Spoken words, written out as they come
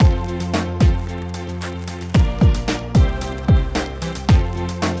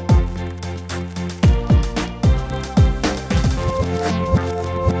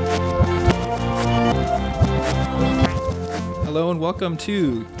welcome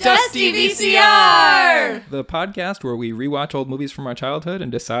to Dusty VCR! The podcast where we rewatch old movies from our childhood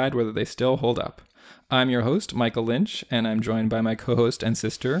and decide whether they still hold up. I'm your host, Michael Lynch, and I'm joined by my co-host and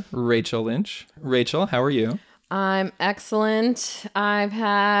sister, Rachel Lynch. Rachel, how are you? I'm excellent. I've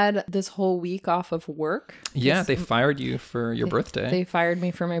had this whole week off of work. Yeah, they fired you for your birthday. They fired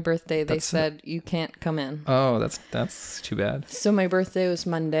me for my birthday. They said, you can't come in. Oh, that's too bad. So my birthday was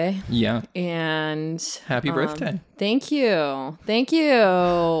Monday. Yeah. And... Happy birthday. Thank you. Thank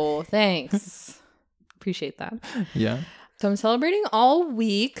you. Thanks. Appreciate that. Yeah. So I'm celebrating all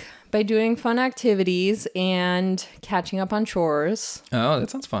week by doing fun activities and catching up on chores. Oh, that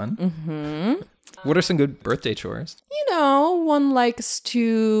sounds fun. Mm-hmm. What are some good birthday chores? You know, one likes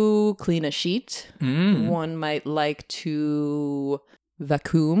to clean a sheet. One might like to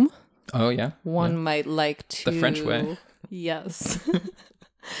vacuum. Oh, yeah. One might like to... The French way. Yes.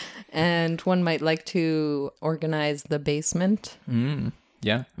 And one might like to organize the basement.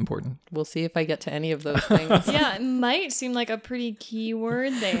 Yeah, important. We'll see if I get to any of those things. Yeah, it might seem like a pretty key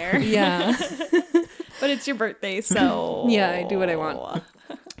word there. Yeah. But it's your birthday, so... Yeah, I do what I want.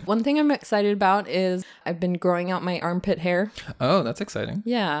 One thing I'm excited about is I've been growing out my armpit hair. Oh, that's exciting.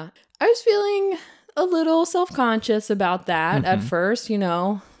 Yeah. I was feeling a little self-conscious about that at first, you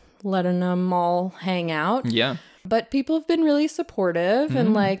know, letting them all hang out. Yeah. But people have been really supportive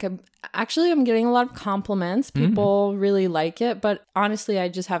and like, actually I'm getting a lot of compliments. People really like it. But honestly, I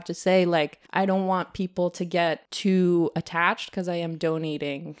just have to say, like, I don't want people to get too attached because I am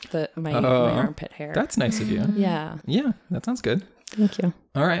donating my armpit hair. That's nice of you. Yeah. Yeah, that sounds good. Thank you.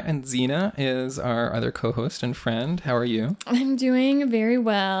 All right, and Zena is our other co-host and friend. How are you? I'm doing very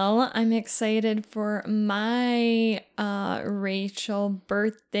well. I'm excited for my Rachel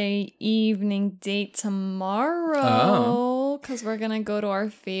birthday evening date tomorrow because we're going to go to our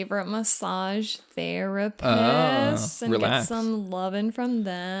favorite massage therapist and relax. get some loving from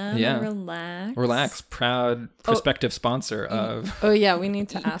them. Yeah. And relax. Relax, proud prospective sponsor of... Oh, yeah, we need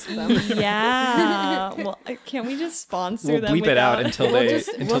to ask them. Yeah. Well, can't we just sponsor We'll them bleep it out without-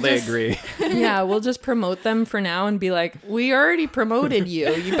 until they agree. Yeah, we'll just promote them for now and be like, we already promoted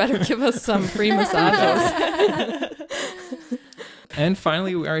you. You better give us some free massages. And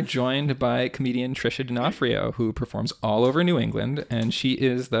finally, we are joined by comedian Trisha D'Onofrio, who performs all over New England, and she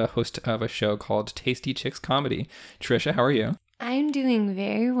is the host of a show called Tasty Chicks Comedy. Trisha, how are you? I'm doing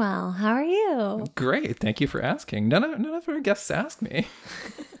very well. How are you? Great. Thank you for asking. None of our guests asked me.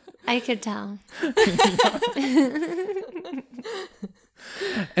 I could tell.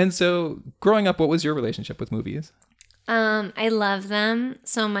 And so, growing up, what was your relationship with movies? I love them.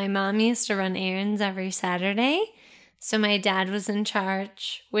 So my mom used to run errands every Saturday. So my dad was in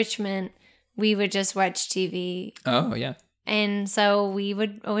charge, which meant we would just watch TV. Oh, yeah. And so we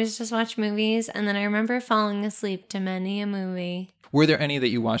would always just watch movies. And then I remember falling asleep to many a movie. Were there any that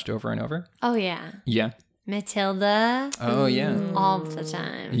you watched over and over? Oh, yeah. Yeah. Matilda. Oh, yeah. All of the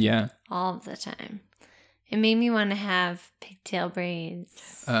time. Yeah. All of the time. It made me want to have pigtail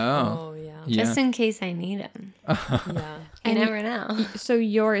braids. Oh. Yeah. Just in case I need them. Yeah. You never know. So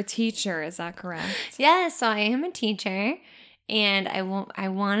you're a teacher, is that correct? Yeah, so I am a teacher, and I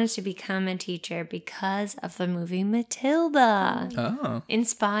wanted to become a teacher because of the movie Matilda. Oh.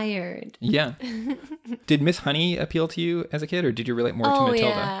 Inspired. Yeah. Did Miss Honey appeal to you as a kid, or did you relate more to Matilda?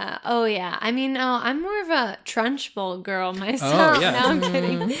 Yeah. Oh, yeah. I mean, I'm more of a Trunchbull girl myself. Oh, yeah. No, I'm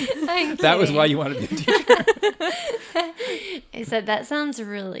kidding. I'm kidding. That was why you wanted to be a teacher. I said, that sounds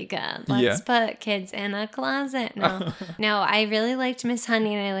really good. Let's put kids in a closet. No, I really liked Miss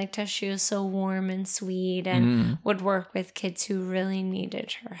Honey, and I liked how she was so warm and sweet and would work with kids who really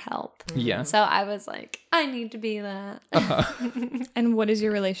needed her help. Yeah. So I was like, I need to be that. And what is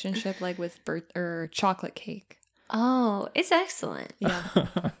your relationship like with chocolate cake? Oh, it's excellent. Yeah.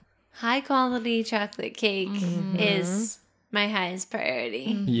 High quality chocolate cake is my highest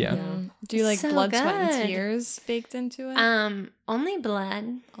priority. Yeah. Do you like So blood, sweat, and good. tears baked into it? Only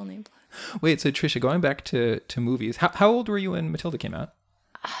blood. Only blood. Wait, so Trisha, going back to movies, how old were you when Matilda came out?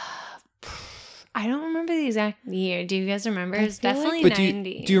 I don't remember the exact year. Do you guys remember? It's feel like- definitely But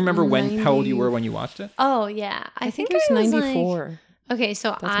 90. do you remember how old you were when you watched it? Oh, yeah. I think it was I was 94. Like, okay,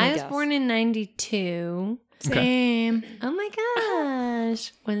 so my I was guess. born in 92. Same. Oh my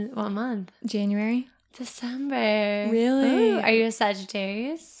gosh. What month? January. December. Really? Ooh, are you a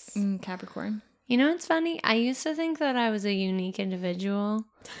Sagittarius? Capricorn. You know what's funny? I used to think that I was a unique individual,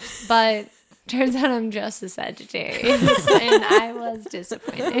 but turns out I'm just a Sagittarius, and I was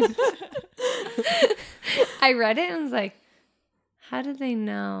disappointed. I read it and was like, how did they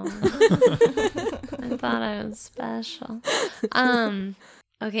know? I thought I was special.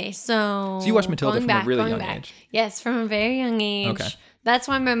 Okay, so you watched Matilda going from a back, really going young back. age. Yes, from a very young age. Okay. That's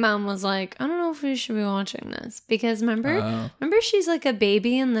why my mom was like, I don't know if we should be watching this because remember Oh. she's like a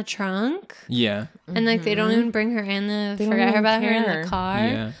baby in the trunk Yeah. and like they don't even bring her in the They don't forget even about her in care. the car.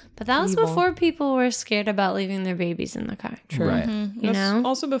 Yeah. But that was Evil. before people were scared about leaving their babies in the car. True. Right. You know?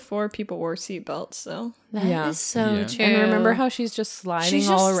 Also before people wore seatbelts, so. That is Yeah. so Yeah. true. And remember how she's just sliding she's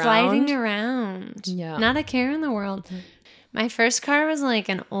all just around? sliding around. Yeah. Not a care in the world. My first car was like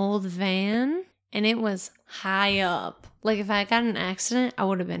an old van and it was high up. Like if I got in an accident, I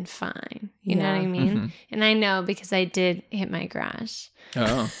would have been fine. You know Yeah. what I mean? And I know because I did hit my garage.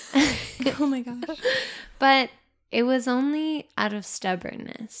 Oh. Oh my gosh. But it was only out of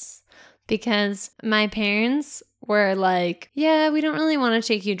stubbornness because my parents were like, yeah, we don't really want to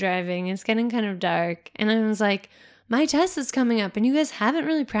take you driving. It's getting kind of dark. And I was like, my test is coming up and you guys haven't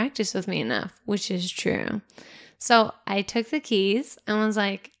really practiced with me enough, which is true. So I took the keys and was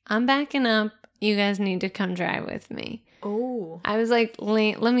like, I'm backing up. You guys need to come drive with me. Oh. I was like,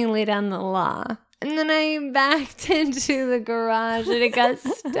 let me lay down the law. And then I backed into the garage and it got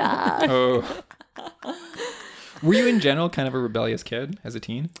stuck. Oh. Were you in general kind of a rebellious kid as a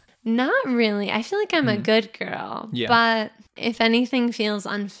teen? Not really. I feel like I'm a good girl. Yeah. But if anything feels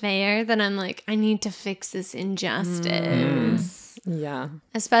unfair, then I'm like, I need to fix this injustice. Yeah.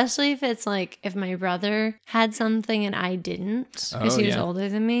 Especially if it's like, if my brother had something and I didn't, because Oh, he was yeah. older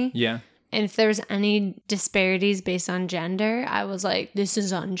than me. Yeah. And if there's any disparities based on gender, I was like, this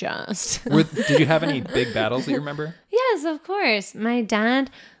is unjust. Did you have any big battles that you remember? Yes, of course. My dad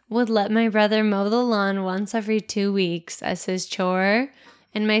would let my brother mow the lawn once every 2 weeks as his chore.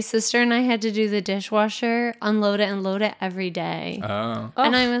 And my sister and I had to do the dishwasher, unload it and load it every day. Oh.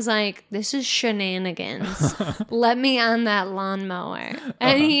 And I was like, this is shenanigans. Let me on that lawnmower.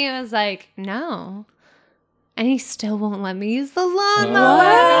 And he was like, no. And he still won't let me use the lawnmower.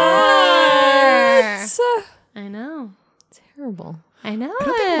 I know. Terrible. I know. I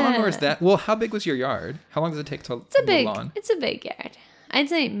don't think a lawnmower is that. Well, how big was your yard? How long does it take to It's a mow big. the lawn? It's a big yard. I'd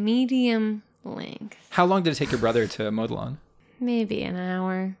say medium length. How long did it take your brother to mow the lawn? Maybe an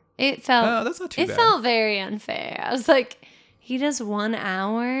hour. It felt. Oh, that's not too it bad. felt very unfair. I was like, he does 1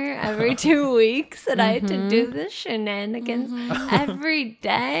 hour every 2 weeks, and I had to do this shenanigans every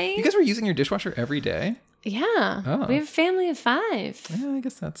day. You guys were using your dishwasher every day? Yeah, Oh. we have a family of 5. Yeah, I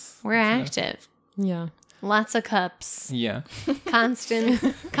guess that's. We're active. Yeah. Lots of cups. Yeah.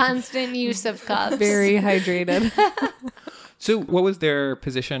 Constant use of cups. Very hydrated. So, what was their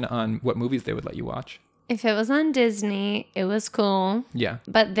position on what movies they would let you watch? If it was on Disney, it was cool. Yeah.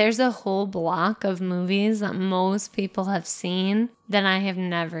 But there's a whole block of movies that most people have seen that I have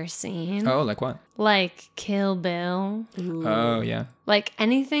never seen. Oh, like what? Like Kill Bill. Oh, yeah. Like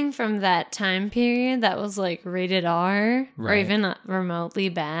anything from that time period that was like rated R or Right. even remotely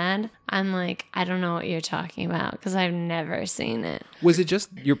bad. I'm like, I don't know what you're talking about because I've never seen it. Was it just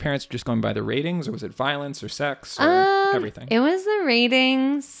your parents just going by the ratings, or was it violence or sex or everything? It was the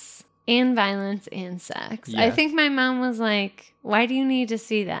ratings and violence and sex. Yeah. I think my mom was like, why do you need to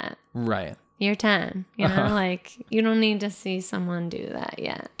see that? Right. You're 10, you know, like you don't need to see someone do that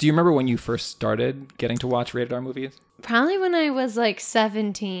yet. Do you remember when you first started getting to watch rated R movies? Probably when I was like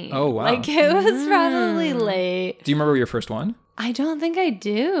 17. Oh, wow. Like it was probably late. Do you remember your first one? I don't think I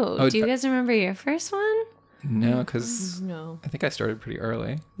do. Oh, Do you guys remember your first one? No, because No. I think I started pretty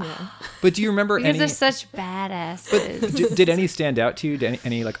early. Yeah. But do you remember Because any? they're such badasses. Did any stand out to you? Did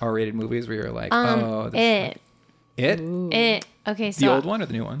any like R-rated movies where you're like, oh, this It. it? Okay, so The old one or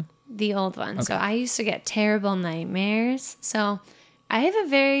the new one? the old one. So Okay. I used to get terrible nightmares. So I have a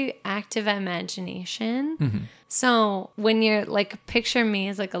very active imagination. Mm-hmm. So when you're like, picture me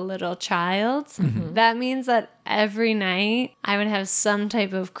as like a little child, Mm-hmm. that means that every night I would have some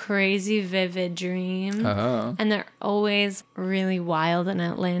type of crazy, vivid dream. Oh, And they're always really wild and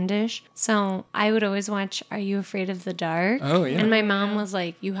outlandish. So I would always watch Are You Afraid of the Dark? Oh, yeah. And my mom was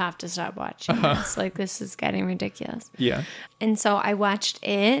like, you have to stop watching this. Like, this is getting ridiculous. yeah. And so I watched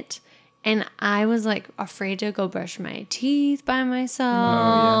it. And I was like afraid to go brush my teeth by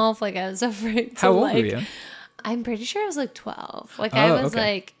myself. Like I was afraid to How old like, were you? I'm pretty sure I was like 12. Like Oh, I was okay.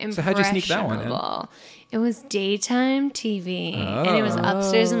 like impressionable. So how'd you sneak that one in? It was daytime TV. And it was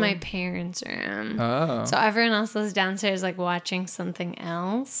upstairs in my parents' room. Oh. So everyone else was downstairs like watching something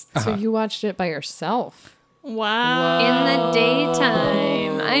else. So you watched it by yourself. Wow. In the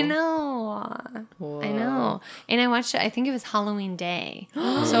daytime. I know. Whoa. I know. And I watched it, I think it was Halloween Day.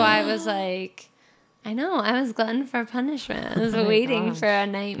 So I was like, I know, I was glutton for punishment. I was waiting gosh. for a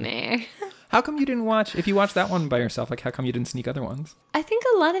nightmare. How come you didn't watch, if you watched that one by yourself, like how come you didn't sneak other ones? I think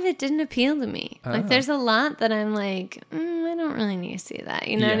a lot of it didn't appeal to me. Like Oh. there's a lot that I'm like, I don't really need to see that.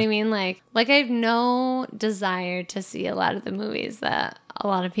 You know Yeah. what I mean? Like I have no desire to see a lot of the movies that a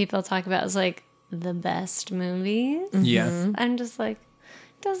lot of people talk about as like the best movies. Yeah. I'm just like,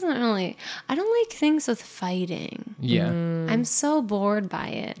 doesn't really, I don't like things with fighting. Yeah. I'm so bored by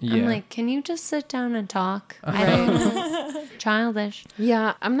it. Yeah. I'm like, can you just sit down and talk? I don't know. Childish.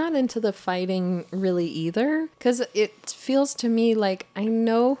 Yeah, I'm not into the fighting really either, because it feels to me like I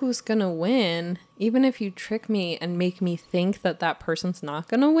know who's gonna win. Even if you trick me and make me think that that person's not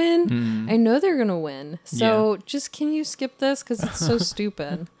gonna win, I know they're gonna win. So just can you skip this, because it's so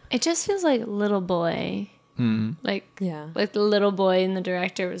stupid. It just feels like Little Boy. Like, Yeah. like the little boy and the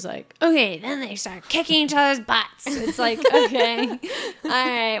director was like, okay, then they start kicking each other's butts. It's like, okay, all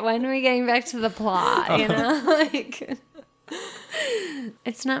right, when are we getting back to the plot? You know, like,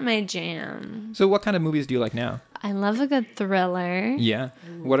 it's not my jam. So what kind of movies do you like now? I love a good thriller. Yeah.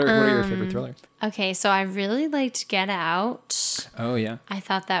 What are your favorite thrillers? Okay, so I really liked Get Out. Oh, yeah. I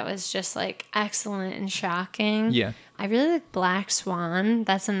thought that was just like excellent and shocking. Yeah. I really like Black Swan.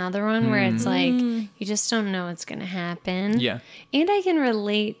 That's another one where it's like you just don't know what's going to happen. Yeah. And I can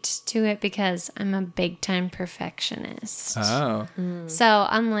relate to it because I'm a big time perfectionist. Oh. So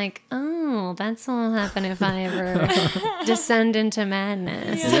I'm like, oh, that's what will happen if I ever descend into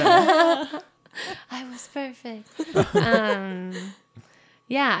madness. Yeah. I was perfect.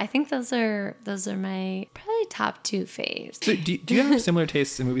 Yeah, I think those are my probably top two faves. So do you have similar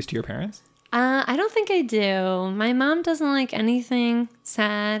tastes in movies to your parents? I don't think I do. My mom doesn't like anything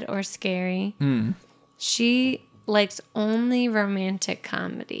sad or scary. She likes only romantic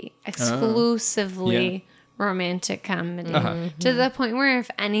comedy, exclusively romantic comedy. To the point where if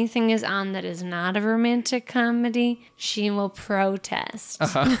anything is on that is not a romantic comedy, she will protest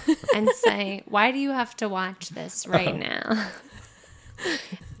and say, why do you have to watch this right now?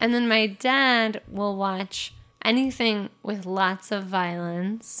 And then my dad will watch anything with lots of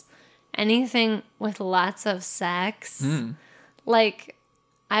violence, anything with lots of sex. Like,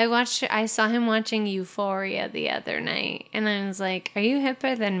 I saw him watching Euphoria the other night, and I was like, are you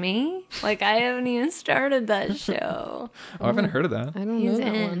hipper than me? Like, I haven't even started that show. Oh, I haven't heard of that. I don't He's know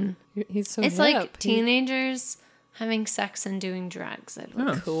that in. one. He's so It's hip. like teenagers having sex and doing drugs.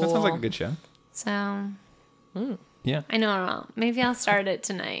 Oh, that sounds like a good show. So, Yeah. I know. Maybe I'll start it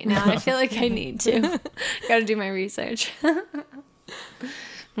tonight. Now I feel like I need to. Gotta do my research.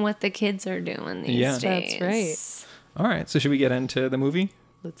 What the kids are doing these Yeah. days. That's right. All right. So should we get into the movie?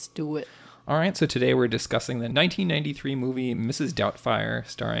 Let's do it. All right. So today we're discussing the 1993 movie Mrs. Doubtfire,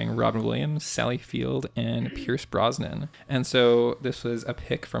 starring Robin Williams, Sally Field, and Pierce Brosnan. And so this was a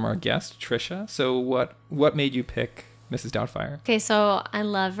pick from our guest, Trisha. So what made you pick Mrs. Doubtfire? Okay, so I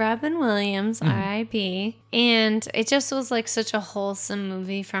love Robin Williams, R.I.P. And it just was like such a wholesome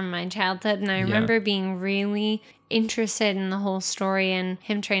movie from my childhood. And I remember being really interested in the whole story and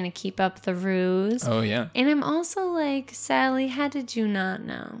him trying to keep up the ruse. Oh, yeah. And I'm also like, Sally, how did you not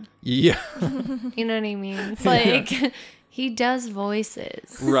know? Yeah. You know what I mean? It's like, he does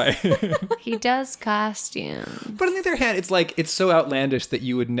voices. Right. He does costumes. But on the other hand, it's like, it's so outlandish that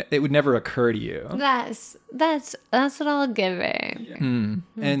it would never occur to you. That's what I'll give her.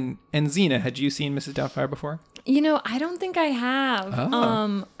 And Zena, had you seen Mrs. Doubtfire before? You know, I don't think I have.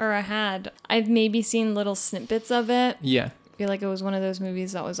 Oh. Or I had. I've maybe seen little snippets of it. Yeah. I feel like it was one of those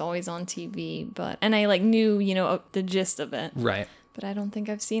movies that was always on TV, and I like knew, the gist of it. Right. But I don't think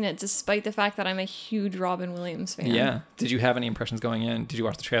I've seen it, despite the fact that I'm a huge Robin Williams fan. Yeah. Did you have any impressions going in? Did you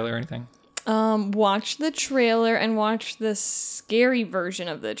watch the trailer or anything? Watch the trailer and watch the scary version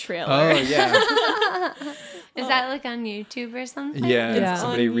of the trailer. Oh, yeah. Is that like on YouTube or something? Yeah. Yeah.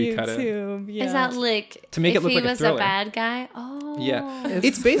 Somebody On recut it. YouTube, yeah. Is that like To make it if look he like a was thriller. a bad guy? Oh, Yeah. It's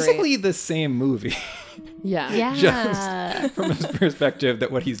It's basically the same movie Yeah. yeah. Just from his perspective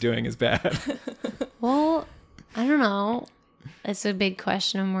that what he's doing is bad. Well, I don't know. It's a big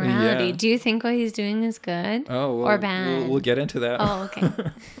question of morality. Yeah. Do you think what he's doing is good Oh, well, or bad? We'll get into that. Oh,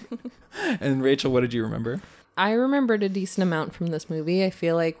 okay. And Rachel, what did you remember? I remembered a decent amount from this movie. I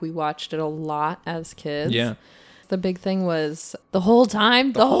feel like we watched it a lot as kids. Yeah. The big thing was the whole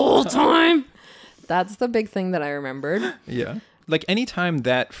time. That's the big thing that I remembered. Yeah. Like anytime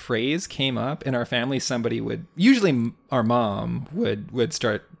that phrase came up in our family, somebody would, usually our mom would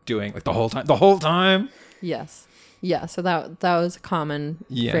start doing like the whole time. Yes. Yeah, so that was a common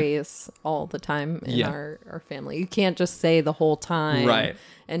Yeah. phrase all the time in Yeah. our family. You can't just say the whole time Right.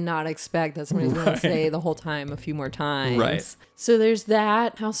 and not expect that somebody's going to say the whole time a few more times. Right. So there's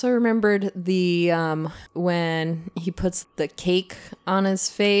that. I also remembered the when he puts the cake on his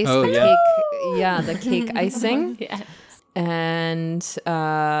face. Oh, the yeah. cake, yeah, the cake icing. Yes. And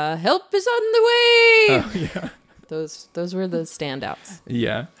help is on the way. Oh, yeah. Those were the standouts.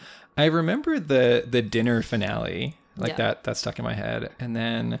 Yeah. I remember the dinner finale. Like Yeah. that stuck in my head. And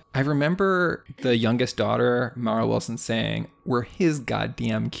then I remember the youngest daughter, Mara Wilson, saying, "We're his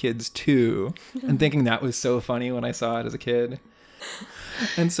goddamn kids too." And thinking that was so funny when I saw it as a kid.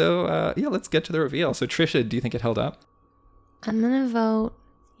 And so, yeah, let's get to the reveal. So Trisha, do you think it held up? I'm going to vote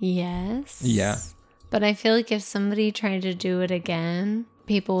yes. Yeah. But I feel like if somebody tried to do it again,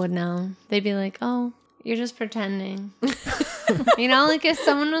 people would know. They'd be like, oh, you're just pretending. You know, like if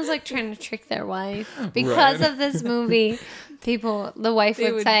someone was like trying to trick their wife because Right. of this movie, the wife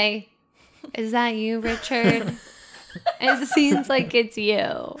would say, is that you, Richard? It seems like it's you.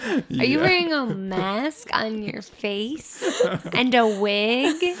 Are you Yeah. wearing a mask on your face and a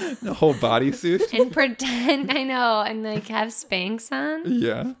wig The whole bodysuit? and pretend, I know, and like have Spanx on?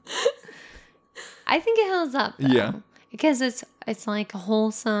 Yeah. I think it holds up though. Yeah. Because it's like a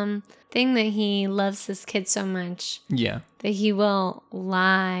wholesome thing that he loves his kid so much Yeah. that he will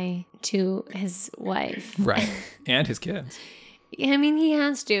lie to his wife. Right. And his kids. I mean, he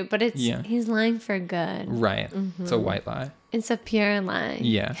has to, but Yeah. he's lying for good. Right. It's a white lie. It's a pure lie.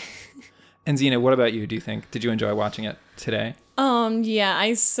 Yeah. And Zena, what about you? Did you enjoy watching it today? Yeah,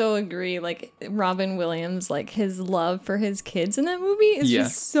 I so agree. Like Robin Williams, like his love for his kids in that movie is Yeah.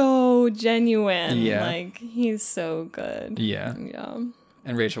 just so genuine. Yeah. Like he's so good. Yeah. Yeah.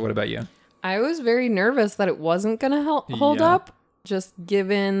 And Rachel, what about you? I was very nervous that it wasn't going to hold Yeah. up, just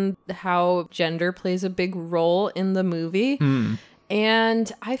given how gender plays a big role in the movie. And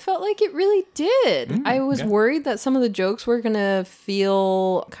I felt like it really did. I was yeah. worried that some of the jokes were going to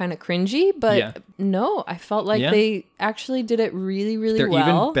feel kind of cringy, but Yeah. no, I felt like Yeah. they actually did it really, really They're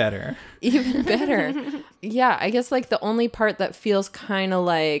well. even better. Even better. Yeah, I guess like the only part that feels kind of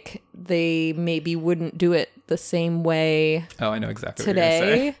like they maybe wouldn't do it the same way Oh, I know exactly what you're going to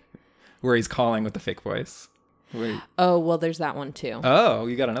today. say. Where he's calling with the fake voice. Wait. Oh, well, there's that one too. Oh,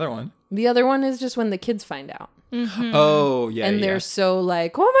 you got another one. The other one is just when the kids find out. Oh, yeah. And yeah. they're so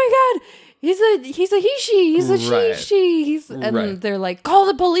like, "Oh my god, he's a he she, he's a Right. she." And Right. they're like, "Call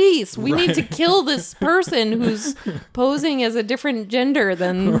the police. We need to Right. kill this person who's posing as a different gender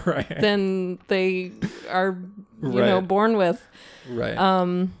than Right. than they are, you Right. know, born with." Right.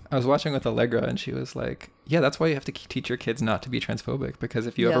 I was watching with Allegra and she was like, yeah, that's why you have to teach your kids not to be transphobic, because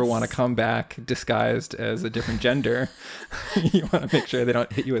if you ever Yes. want to come back disguised as a different gender, you want to make sure they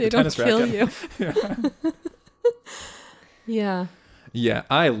don't hit you with They a don't tennis kill racket. you. Yeah. Yeah,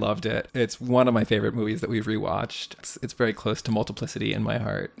 I loved it. It's one of my favorite movies that we've rewatched. It's very close to Multiplicity in my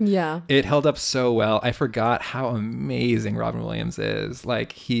heart. Yeah. It held up so well. I forgot how amazing Robin Williams is.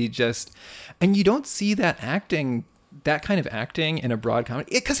 Like, he just, and you don't see that kind of acting in a broad comedy,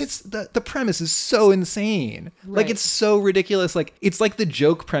 because it's the premise is so insane. Like, Right. it's so ridiculous. Like, it's like the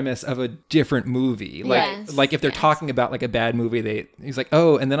joke premise of a different movie. Like, Yes, like if they're yes. talking about like a bad movie, he's like,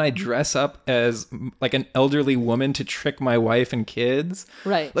 oh, and then I dress up as like an elderly woman to trick my wife and kids.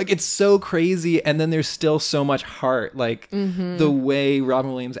 Right. Like, it's so crazy, and then there's still so much heart. Like, the way Robin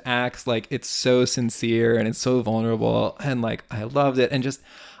Williams acts, like, it's so sincere and it's so vulnerable, and like, I loved it. And just,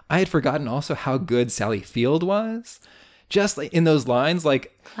 I had forgotten also how good Sally Field was. Just like in those lines,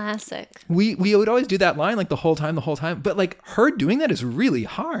 like, Classic. we would always do that line like the whole time, but like her doing that is really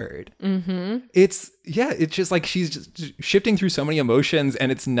hard. It's just like she's just shifting through so many emotions, and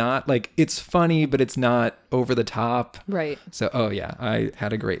it's not like, it's funny, but it's not over the top. Right. So, oh yeah, I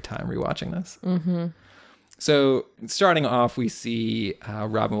had a great time rewatching this. So starting off, we see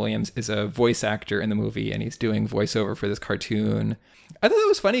Robin Williams is a voice actor in the movie, and he's doing voiceover for this cartoon. I thought that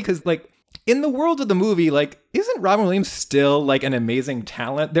was funny because, like, in the world of the movie, like, isn't Robin Williams still like an amazing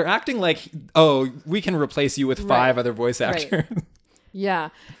talent? They're acting like, oh, we can replace you with five other voice actors. Right. Yeah.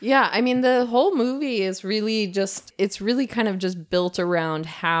 Yeah. I mean, the whole movie is really just, it's really kind of just built around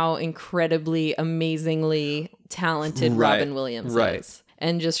how incredibly, amazingly talented Right. Robin Williams Right. is.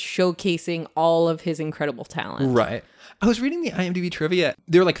 And just showcasing all of his incredible talent. Right. I was reading the IMDb trivia.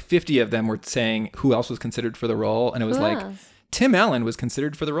 There were like 50 of them were saying who else was considered for the role. And it was like, else? Tim Allen was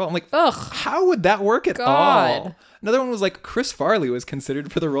considered for the role. I'm like, Ugh. how would that work at God. all? Another one was like Chris Farley was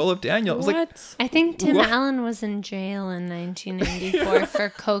considered for the role of Daniel. I was like, What? I think Tim What? Allen was in jail in 1994 for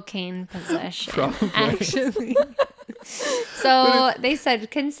cocaine possession. Probably. Actually. So they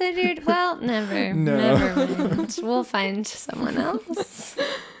said considered. Well, never mind. We'll find someone else.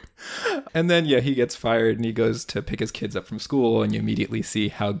 And then, he gets fired and he goes to pick his kids up from school, and you immediately see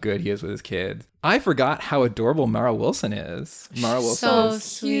how good he is with his kids. I forgot how adorable Mara Wilson is. Mara Wilson So is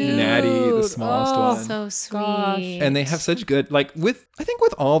sweet. Natty, the smallest one. So sweet. Gosh. And they have such good, I think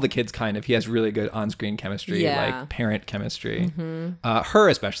with all the kids he has really good on-screen chemistry, parent chemistry. Her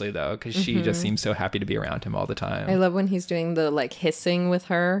especially, though, because she just seems so happy to be around him all the time. I love when he's doing the hissing with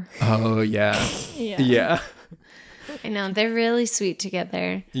her. Oh, yeah. Yeah. I know, they're really sweet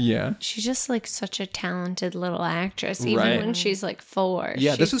together. Yeah. She's just such a talented little actress, even when she's 4.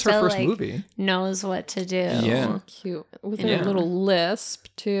 Yeah, this was her first movie. Knows what to do. Yeah. Cute. With her little lisp,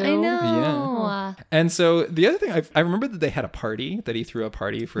 too. I know. Yeah. And so the other thing, I remember that they had a party, that he threw a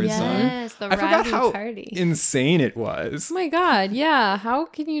party for his son. Yes, the I forgot how party. insane it was. Oh my God, yeah. How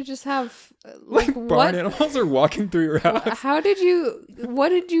can you just have barn animals are walking through your house? What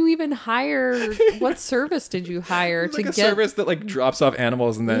did you even hire? What service did you hire to a get? Service that drops off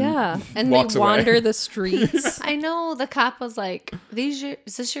animals and then and walks they wander away. the streets. I know, the cop was like, is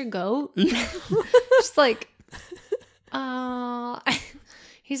this your goat? Just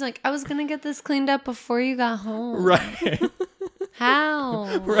he's like, I was gonna get this cleaned up before you got home. Right.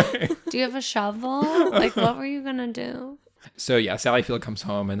 How? Right. Do you have a shovel? What were you gonna do? So Sally Field comes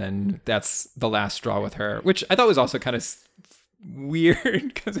home, and then that's the last straw with her, which I thought was also kind of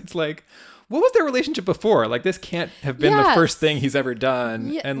weird because it's what was their relationship before? This can't have been the first thing he's ever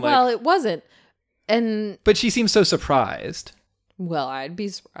done. Yeah, and well, it wasn't. But she seems so surprised. Well, I'd be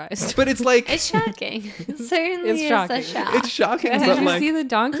surprised. But it's it's shocking. It certainly It's shocking. is a shock. It's shocking. Did But you see the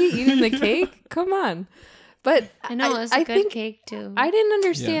donkey eating the cake? Come on. But I know, it was a good cake too. I didn't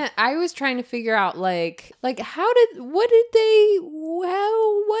understand. Yeah. I was trying to figure out what what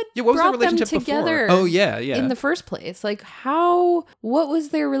brought was their them relationship together? before? Oh yeah. In the first place, what was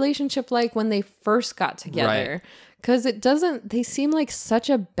their relationship like when they first got together? Because they seem like such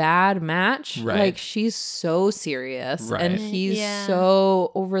a bad match. Right. She's so serious Right. and he's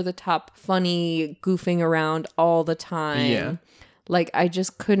so over the top, funny, goofing around all the time. Yeah. I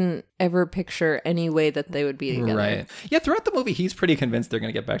just couldn't ever picture any way that they would be together. Right. Yeah, throughout the movie, he's pretty convinced they're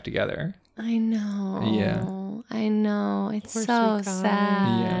going to get back together. I know. Yeah. I know. It's Poor so sweet guy.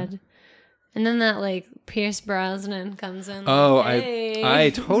 sad. And then that Pierce Brosnan comes in. Oh, hey. I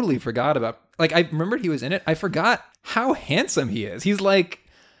totally forgot about. I remembered he was in it. I forgot how handsome he is. He's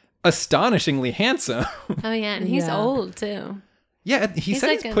astonishingly handsome. Oh yeah, and he's Yeah. old too. Yeah, he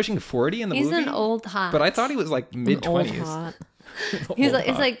said he's pushing 40 in the movie. He's an old hot. But I thought he was mid Old 20s. hot. He's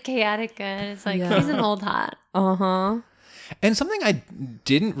it's chaotic good. It's he's an old hot. Uh-huh. And something I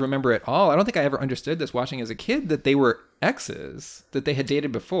didn't remember at all, I don't think I ever understood this watching as a kid, that they were exes, that they had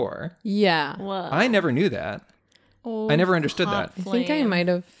dated before. Yeah. Whoa. I never knew that. I never understood that. I think I might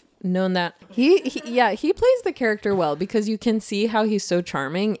have known that. He plays the character well because you can see how he's so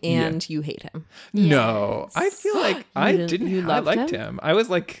charming and you hate him. No, I feel like I loved liked him? him. I was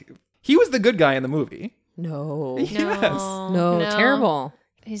he was the good guy in the movie. No. Yes. No, terrible.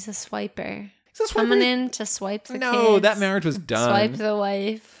 He's a swiper. He's a Coming swiper. in to swipe the kids. No, that marriage was done. Swipe the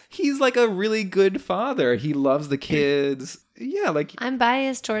wife. He's a really good father. He loves the kids. Yeah, I'm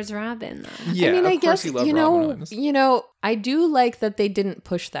biased towards Robin though. yeah. I mean, I of course guess he loved Robin Williams. I do like that they didn't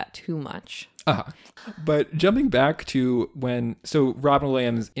push that too much. But jumping back to Robin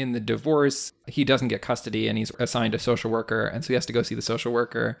Williams in the divorce, he doesn't get custody and he's assigned a social worker, and so he has to go see the social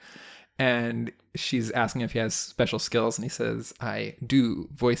worker. And she's asking if he has special skills, and he says, I do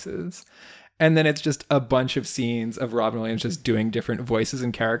voices. And then it's just a bunch of scenes of Robin Williams just doing different voices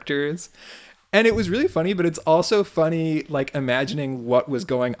and characters. And it was really funny, but it's also funny, imagining what was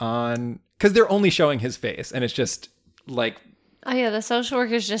going on, because they're only showing his face, and it's just Oh yeah, the social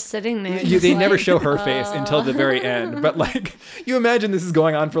worker's just sitting there. they never show her face until the very end. But you imagine this is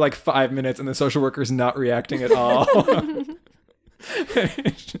going on for 5 minutes, and the social worker's not reacting at all.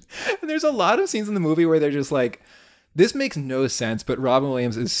 And there's a lot of scenes in the movie where they're just this makes no sense, but Robin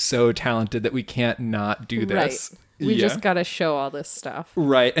Williams is so talented that we can't not do this. Right. We just got to show all this stuff.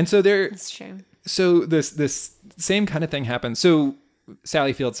 Right. And so That's true. So this same kind of thing happens. So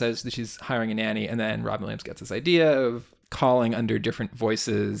Sally Field says that she's hiring a nanny, and then Robin Williams gets this idea of calling under different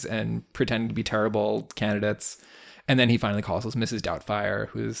voices and pretending to be terrible candidates. And then he finally calls us Mrs. Doubtfire,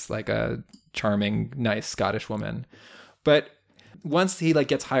 who's a charming, nice Scottish woman. But once he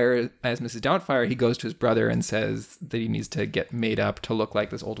gets hired as Mrs. Doubtfire, he goes to his brother and says that he needs to get made up to look like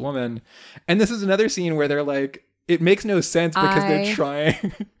this old woman. And this is another scene where they're it makes no sense because they're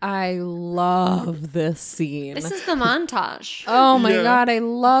trying. I love this scene. This is the montage. Oh my God, I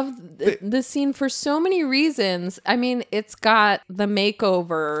love this scene for so many reasons. I mean, it's got the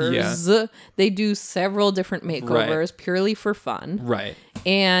makeovers. Yeah. They do several different makeovers purely for fun. Right.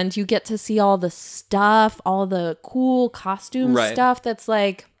 And you get to see all the stuff, all the cool costume stuff that's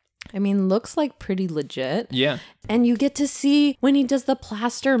like, I mean, looks like pretty legit. Yeah. And you get to see when he does the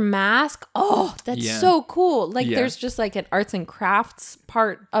plaster mask. Oh, that's so cool. Like there's just like an arts and crafts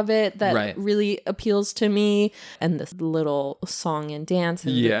part of it that really appeals to me. And this little song and dance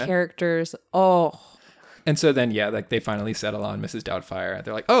and the characters. Oh. And so then, like they finally settle on Mrs. Doubtfire.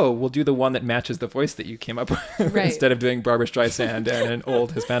 They're like, oh, we'll do the one that matches the voice that you came up with instead of doing Barbra Streisand and an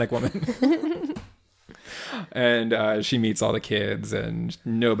old Hispanic woman. And she meets all the kids and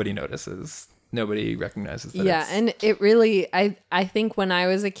nobody notices. Nobody recognizes that. Yeah, and it really, I think when I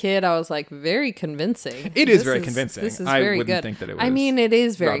was a kid, I was like, very convincing. It is very convincing. This is very wouldn't good. think that it was. I mean, it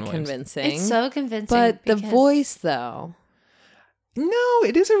is very convincing. It's so convincing. But the voice, though. No,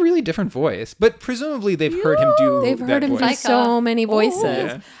 it is a really different voice. But presumably they've heard him do They've heard him do so many voices.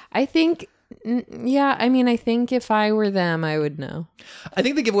 Yeah. I think... I mean, I think if I were them, I would know. I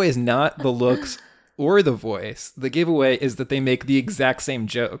think the giveaway is not the looks or the voice. The giveaway is that they make the exact same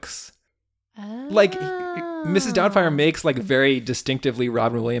jokes. Oh. Like, Mrs. Doubtfire makes like very distinctively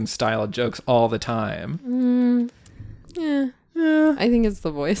Robin Williams style jokes all the time. Yeah. I think it's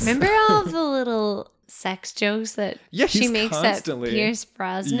the voice. Remember all the little sex jokes that she makes at Pierce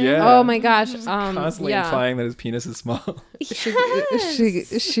Brosnan? Yeah. Oh my gosh. Constantly implying that his penis is small.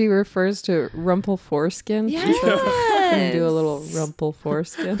 She refers to Rumple Foreskin. Yes. And do a little Rumple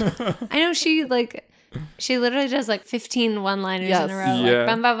Foreskin. I know she literally does like 15 one-liners in a row. Yeah. Like,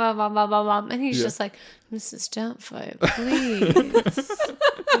 bum, bum, bum, bum, bum, bum, bum. And he's just like, Mrs. Doubtfire, please.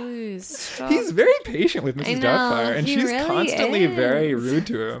 Please stop. He's very patient with Mrs. Doubtfire, and she's really constantly very rude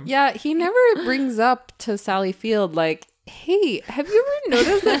to him. Yeah, he never brings up to Sally Field, like, hey, have you ever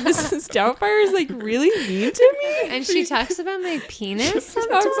noticed that Mrs. Doubtfire is like really mean to me? And she talks about my penis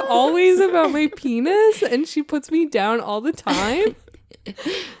sometimes? She talks always about my penis, and she puts me down all the time.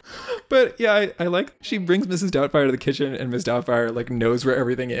 But yeah, I like she brings Mrs. Doubtfire to the kitchen and Miss Doubtfire like knows where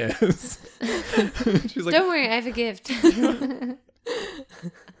everything is. She's like, don't worry, I have a gift.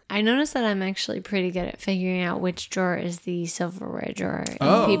 I noticed that I'm actually pretty good at figuring out which drawer is the silverware drawer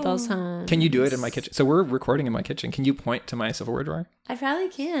in people's homes. Can you do it in my kitchen? So we're recording in my kitchen. Can you point to my silverware drawer? I probably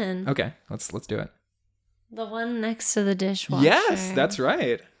can. Okay, let's do it. The one next to the dishwasher. Yes, that's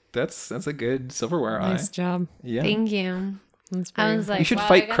right. That's a good silverware eye. Nice job. Yeah. Thank you. I was like, you should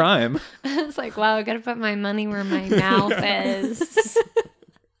fight crime. I was like, wow, I gotta put my money where my mouth is.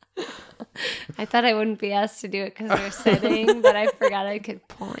 I thought I wouldn't be asked to do it because we were sitting, but I forgot I could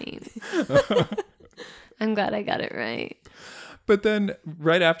point. I'm glad I got it right. But then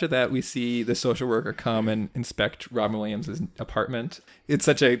right after that, we see the social worker come and inspect Robin Williams' apartment. It's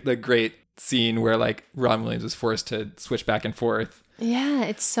such a great scene where like Robin Williams is forced to switch back and forth. Yeah,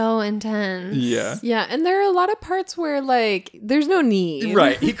 it's so intense. Yeah. Yeah, and there are a lot of parts where, like, there's no need.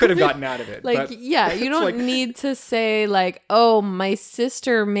 Right, he could have gotten out of it. Like, yeah, you don't need to say, like, oh, my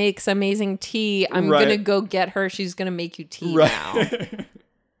sister makes amazing tea. I'm going to go get her. She's going to make you tea now.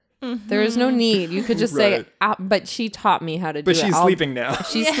 There is no need. You could just say, but she taught me how to do it. But she's sleeping now.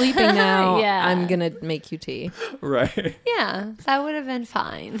 She's sleeping now. Yeah. I'm going to make you tea. Right. Yeah, that would have been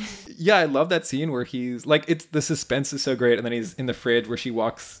fine. Yeah, I love that scene where he's like, the suspense is so great. And then he's in the fridge where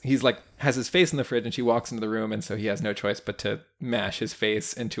he's like, has his face in the fridge and she walks into the room. And so he has no choice but to mash his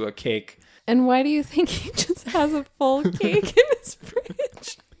face into a cake. And why do you think he just has a full cake in his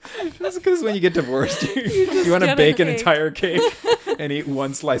fridge? Just because when you get divorced, you want to bake an entire cake and eat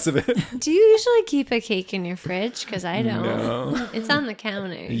one slice of it. Do you usually keep a cake in your fridge? Because I don't. No. It's on the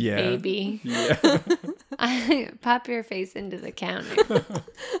counter, baby. Yeah. I pop your face into the counter.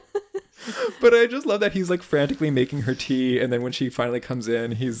 But I just love that he's like frantically making her tea, and then when she finally comes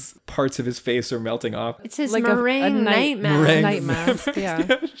in, parts of his face are melting off. It's his like meringue night mask. Night mask, yeah.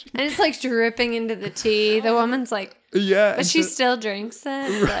 And it's like dripping into the tea. The woman's like, yeah, but she still drinks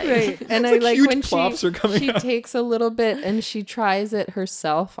it. Right. And I like when she out. takes a little bit and she tries it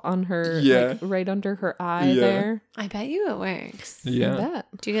herself on her, like, right under her eye there. I bet you it works. Yeah. I bet.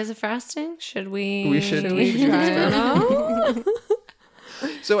 Do you guys have frosting? Should we? We should try it.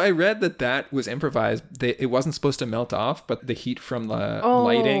 So I read that was improvised. It wasn't supposed to melt off, but the heat from the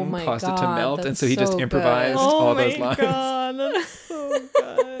lighting caused it to melt, and so he just improvised all those lines. Oh my God, that's so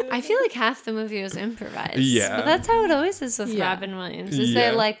good. I feel like half the movie was improvised. Yeah. But that's how it always is with Robin Williams.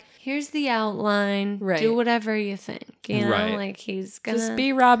 They're like, here's the outline. Right. Do whatever you think. You know, Right. like he's gonna Just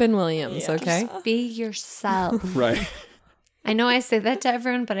be Robin Williams, okay? be yourself. Right. I know I say that to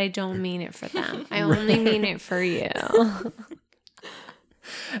everyone, but I don't mean it for them. I only mean it for you.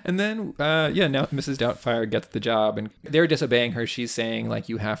 And then, now Mrs. Doubtfire gets the job and they're disobeying her. She's saying, like,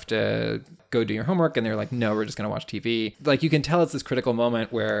 you have to go do your homework. And they're like, no, we're just going to watch TV. Like, you can tell it's this critical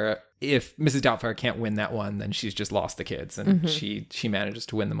moment where if Mrs. Doubtfire can't win that one, then she's just lost the kids. And she manages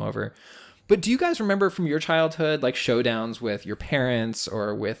to win them over. But do you guys remember from your childhood, like, showdowns with your parents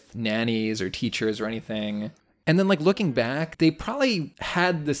or with nannies or teachers or anything? And then, like, looking back, they probably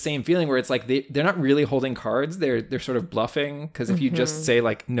had the same feeling where it's like they're not really holding cards. They're sort of bluffing, because if you just say,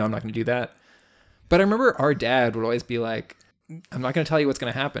 like, no, I'm not going to do that. But I remember our dad would always be like, I'm not going to tell you what's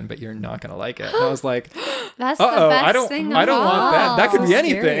going to happen, but you're not going to like it. And I was like, That's the best thing of all. I don't want that. That could be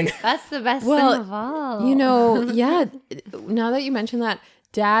anything. That's the best thing of all. You know, yeah, now that you mention that,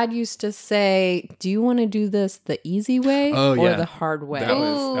 Dad used to say, do you want to do this the easy way or the hard way? That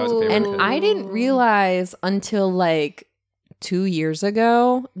was a favorite. And kid. I didn't realize until like 2 years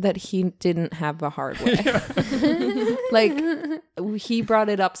ago that he didn't have a hard way. Like, he brought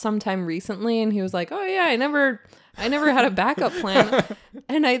it up sometime recently and he was like, oh yeah, I never had a backup plan.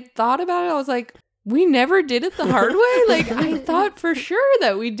 And I thought about it. I was like, we never did it the hard way. Like, I thought for sure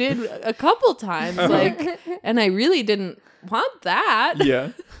that we did a couple times. Like, and I really didn't want that. Yeah.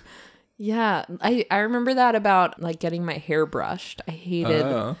 Yeah. I remember that about like getting my hair brushed. I hated.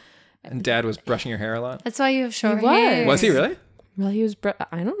 Oh. And Dad was brushing your hair a lot? That's why you have short He was. hair. Was he really? Well, he was.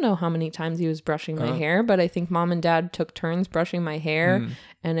 I don't know how many times he was brushing my hair, but I think Mom and Dad took turns brushing my hair,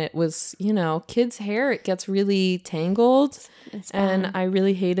 and it was, you know, kids' hair. It gets really tangled, and I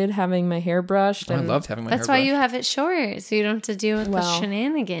really hated having my hair brushed. I And loved having my hair That's why brushed. you have it short, so you don't have to deal with the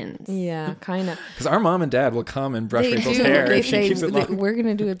shenanigans. yeah, kind of. Because our mom and dad will come and brush They Rachel's do. hair They and she say keeps it long. we're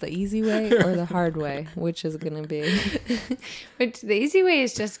gonna do it the easy way or the hard way. Which is gonna be? But the easy way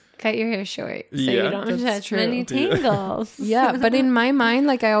is just cut your hair short, so Yeah. you don't have That's as many true. tangles. Yeah, but in my mind,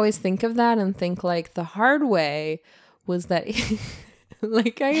 like, I always think of that and think like the hard way was that.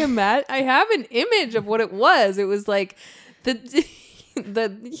 Like, I have an image of what it was. It was like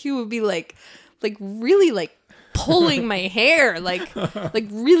that he would be like really like pulling my hair, like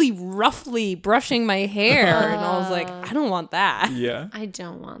really roughly brushing my hair, and I was like, I don't want that. Yeah. I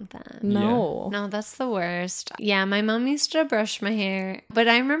don't want that. No. No, that's the worst. Yeah, my mom used to brush my hair, but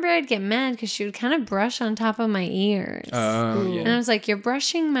I remember I'd get mad because she would kind of brush on top of my ears. Oh, And I yeah. was like, you're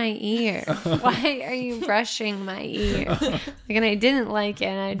brushing my ear. Why are you brushing my ear? And I didn't like it.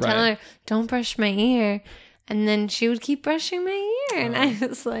 And I'd tell her, don't brush my ear. And then she would keep brushing my ear. And I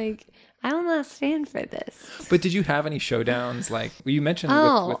was like, I will not stand for this. But did you have any showdowns? Like, you mentioned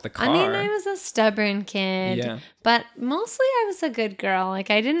with the car. I mean, I was a stubborn kid. Yeah. But mostly I was a good girl.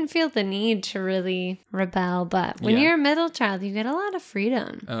 Like, I didn't feel the need to really rebel. But when you're a middle child, you get a lot of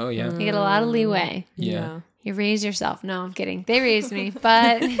freedom. Oh, yeah. You get a lot of leeway. Yeah. You raise yourself. No, I'm kidding. They raised me,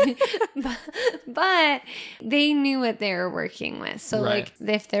 but but they knew what they were working with. So Right. like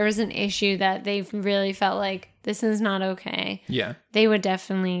if there was an issue that they really felt like this is not okay, Yeah. they would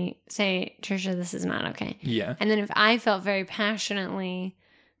definitely say, Trisha, this is not okay. Yeah. And then if I felt very passionately,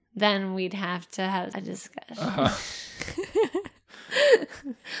 then we'd have to have a discussion.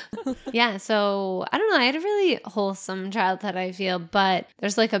 Yeah, so I don't know. I had a really wholesome childhood, I feel, but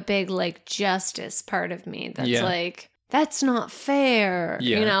there's like a big like justice part of me that's like, that's not fair.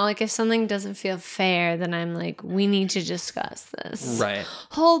 Yeah. You know, like if something doesn't feel fair, then I'm like, we need to discuss this. Right.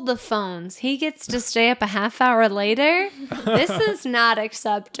 Hold the phones. He gets to stay up a half hour later. This is not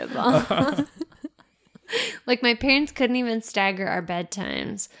acceptable. Like my parents couldn't even stagger our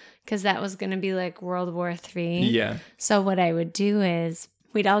bedtimes because that was going to be like World War III. Yeah. So what I would do is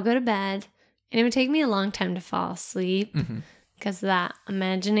we'd all go to bed and it would take me a long time to fall asleep because of that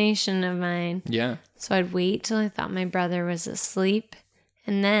imagination of mine. Yeah. So I'd wait till I thought my brother was asleep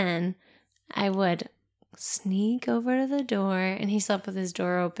and then I would sneak over to the door and he slept with his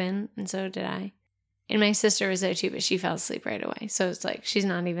door open and so did I. And my sister was there too, but she fell asleep right away. So it's like, she's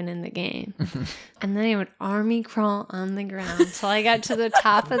not even in the game. And then I would army crawl on the ground till I got to the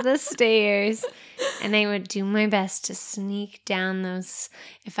top of the stairs. And I would do my best to sneak down those.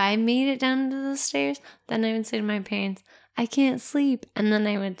 If I made it down to the stairs, then I would say to my parents, I can't sleep. And then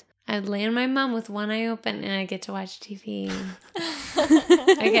I'd lay on my mom with one eye open and I'd get to watch TV.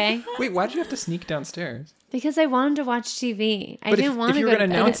 Okay? Wait, why did you have to sneak downstairs? Because I wanted to watch TV. I But didn't want if to you go were to going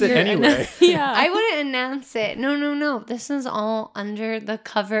to bed. announce it anyway. Yeah. I wouldn't announce it. No. This is all under the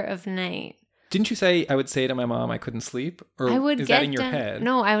cover of night. Didn't you say I would say to my mom I couldn't sleep? Or I would is get that in your down, head?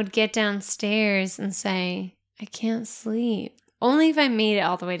 No, I would get downstairs and say, I can't sleep. Only if I made it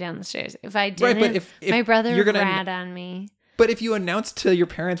all the way down the stairs. If I didn't, Right, but if my brother you're would gonna- rat on me. But if you announce to your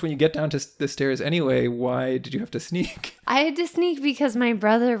parents when you get down to the stairs anyway, why did you have to sneak? I had to sneak because my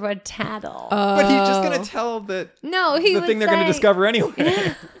brother would tattle. But he's just gonna tell the no, he the would thing they're gonna say- discover anyway.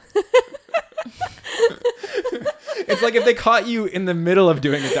 It's like if they caught you in the middle of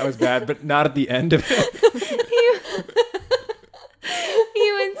doing it, that was bad, but not at the end of it.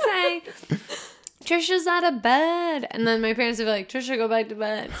 He would say, Trisha's out of bed. And then my parents would be like, Trisha, go back to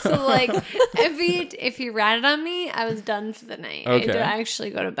bed. So, like, if he ratted on me, I was done for the night. I had Okay. to actually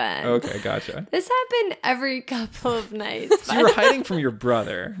go to bed. Okay, gotcha. This happened every couple of nights. So you were hiding from your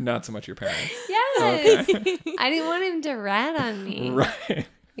brother, not so much your parents. Yes. Okay. I didn't want him to rat on me. Right.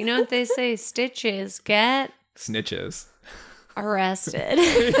 You know what they say? Stitches get Snitches. arrested.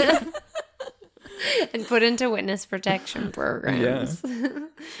 And put into witness protection programs.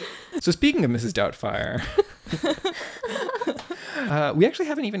 So speaking of Mrs. Doubtfire, we actually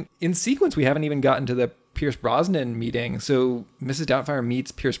haven't even, in sequence, we haven't even gotten to the Pierce Brosnan meeting. So Mrs. Doubtfire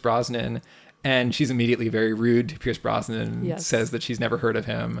meets Pierce Brosnan, and she's immediately very rude to Pierce Brosnan, Yes. says that she's never heard of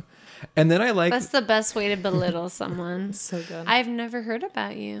him. And then I like... That's the best way to belittle someone. So good. I've never heard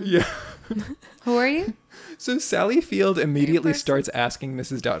about you. Yeah. Who are you? So Sally Field immediately person? starts asking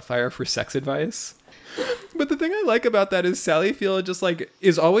Mrs. Doubtfire for sex advice. But the thing I like about that is Sally Field just like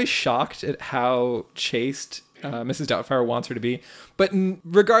is always shocked at how chaste Mrs. Doubtfire wants her to be, but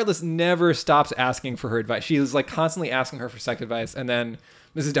regardless, never stops asking for her advice. She is like constantly asking her for sex advice, and then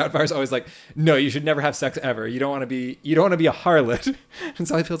Mrs. Doubtfire is always like, "No, you should never have sex ever. You don't want to be a harlot." And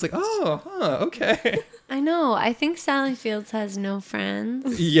Sally Field's like, "Oh, okay." I know. I think Sally Fields has no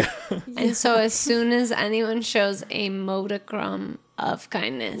friends. Yeah. And so as soon as anyone shows a modicum of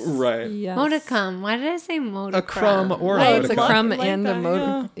kindness. Right. Yes. Modicum. Why did I say modicum? A crumb or Well, a it's a modicum. crumb Like and that, a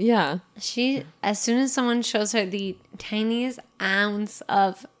motor. Yeah. She, as soon as someone shows her the tiniest ounce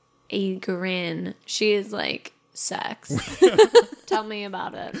of a grin, she is like, sex. Tell me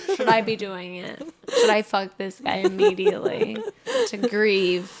about it. Should I be doing it? Should I fuck this guy immedately to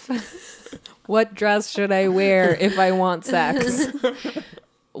grieve? What dress should I wear if I want sex?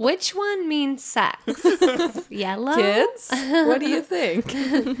 Which one means sex? Yellow? Kids? What do you think?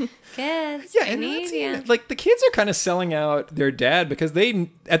 Kids. Yeah, I and need that's you. like the kids are kind of selling out their dad because they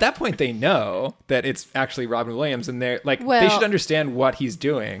at that point they know that it's actually Robin Williams, and they're like they Well- should understand what he's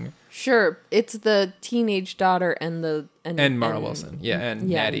doing. Sure, it's the teenage daughter and the And Mara Wilson, yeah, and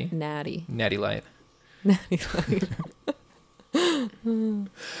Natty Light. Natty.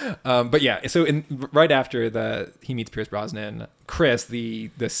 But yeah, so right after he meets Pierce Brosnan, Chris, the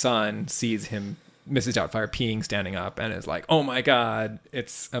son, sees him, Mrs. Doubtfire, peeing standing up, and is like, "Oh my God,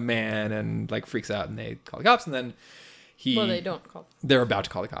 it's a man!" and like freaks out, and they call the cops, and then Well, they don't call. they're about to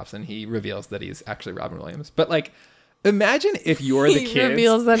call the cops, and he reveals that he's actually Robin Williams. But like, imagine if you're the He kids.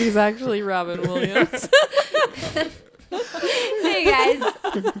 reveals that he's actually Robin Williams. Hey guys,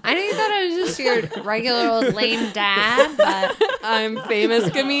 I know you thought I was just your regular old lame dad, but I'm famous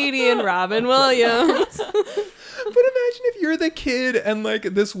comedian Robin Williams. But imagine if you're the kid and like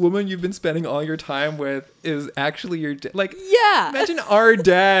this woman you've been spending all your time with is actually your like. Yeah. Imagine our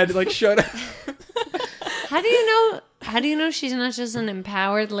dad like showed up. how do you know? How do you know she's not just an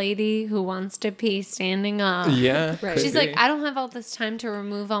empowered lady who wants to pee standing up? Yeah, Right. could She's be. like, I don't have all this time to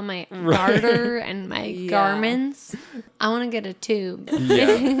remove all my garter and my Yeah. garments. I want to get a tube.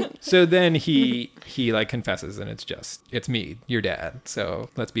 Yeah. So then he like confesses, and it's me, your dad. So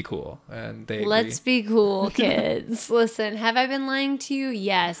let's be cool. And they agree. Let's be cool, kids. Listen, have I been lying to you?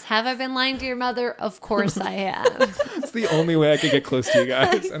 Yes. Have I been lying to your mother? Of course I have. It's the only way I could get close to you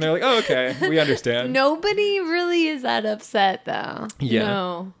guys. And they're like, oh, okay, we understand. Nobody really is that upset, though. Yeah.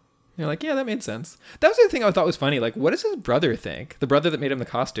 No. You're like, yeah, that made sense. That was the thing I thought was funny. Like, what does his brother think? The brother that made him the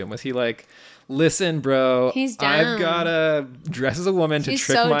costume. Was he like, listen, bro, He's I've down. got to dress as a woman to He's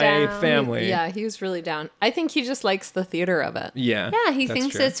trick so my down. family. Yeah, he was really down. I think he just likes the theater of it. Yeah. Yeah, he that's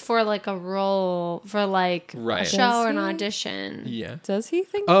thinks true. it's for like a role, for like Right. a show Does or an he? audition. Yeah. Does he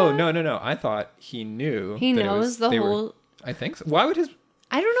think Oh, that? no. I thought he knew. He that it knows was- the they were- whole. I think so. Why would his...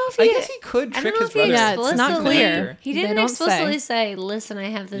 I don't know if I he. guess he could I trick don't know his if he brother. Yeah, it's not explicitly- clear. He They didn't don't explicitly say, "Listen, I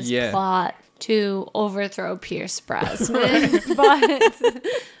have this Yeah. plot to overthrow Pierce Brosnan,"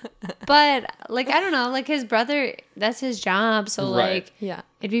 but like I don't know, like his brother, that's his job. So Right. like, Yeah.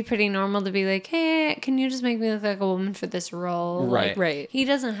 it'd be pretty normal to be like, "Hey, can you just make me look like a woman for this role?" Right. Like, Right. he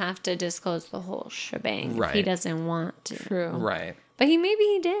doesn't have to disclose the whole shebang if he Right. doesn't want to. True. Right. But he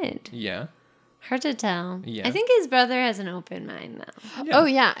did. Yeah. Hard to tell. Yeah. I think his brother has an open mind though. Yeah. Oh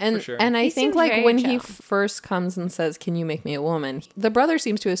yeah, and sure. and I He think seems like very when he chill. first comes and says, "Can you make me a woman?" The brother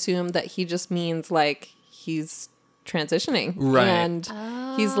seems to assume that he just means like he's transitioning. Right. And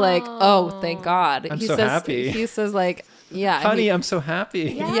he's like, oh, thank God. I'm he so says, happy. He says like, yeah. Honey, I'm so happy.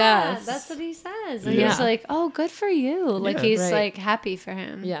 Yeah, Yes. that's what he says. Yeah. He's like, oh, good for you. Like, Yeah. he's Right. like happy for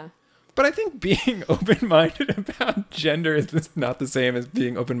him. Yeah. But I think being open-minded about gender is not the same as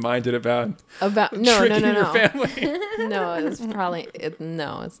being open-minded about tricking your family. No, it's probably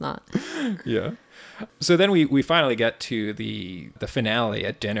no, it's not. Yeah. So then we finally get to the finale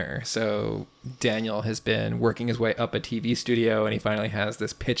at dinner. So Daniel has been working his way up a TV studio, and he finally has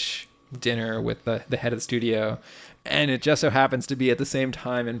this pitch dinner with the head of the studio. And it just so happens to be at the same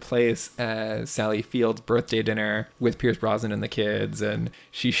time and place as Sally Field's birthday dinner with Pierce Brosnan and the kids. And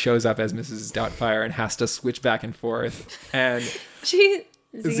she shows up as Mrs. Doubtfire and has to switch back and forth. And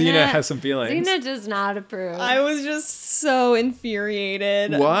Xena has some feelings. Xena does not approve. I was just so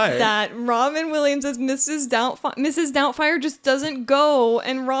infuriated. Why? That Robin Williams as Mrs. Doubtfire just doesn't go,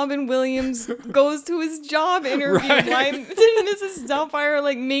 and Robin Williams goes to his job interview. Right. Why did Mrs. Doubtfire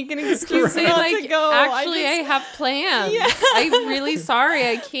like make an excuse Say not like, to go? actually, I have plans. Yeah. I'm really sorry,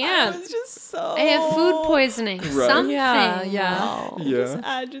 I I can't. was just so. I have food poisoning. Right. Something. Yeah. It Yeah. just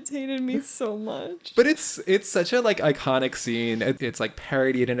agitated me so much. But it's such a like iconic scene. It's like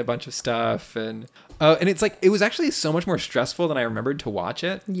parodied in a bunch of stuff, and it's like it was actually so much more stressful than I remembered to watch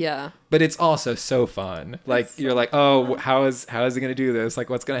it. Yeah. But it's also so fun. Like you're like, oh, how is he gonna do this? Like,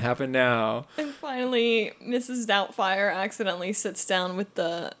 what's gonna happen now? And finally, Mrs. Doubtfire accidentally sits down with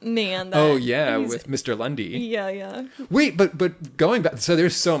the man. That Oh yeah, he's- with Mr. Lundy. Yeah. Wait, but going back, so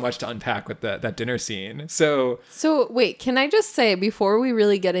there's so much to unpack with that dinner scene. So So wait, can I just say before we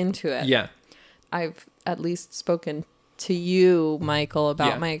really get into it? yeah, I've at least spoken to you, Michael, about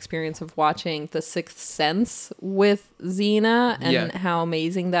Yeah. my experience of watching The Sixth Sense with Xena and Yeah. how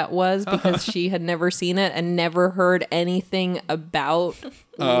amazing that was because she had never seen it and never heard anything about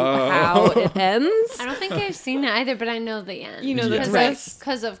how it ends I don't think I've seen it either, but I know the end. You know the dress.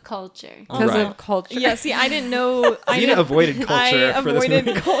 Because of culture. because Right. of culture. Yeah, see, I didn't know. Xena avoided culture I for this avoided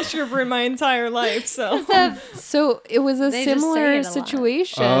movie. culture for my entire life, so. So it was a They just say similar it a lot.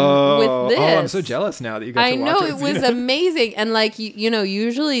 situation oh, with this. oh, I'm so jealous now that you got I to watch know it. it was Xena. amazing, and like you know,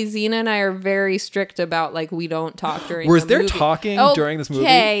 usually Xena and I are very strict about like we don't talk during. Was the there movie. talking during this movie?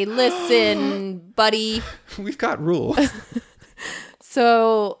 Okay, listen, buddy. We've got rules.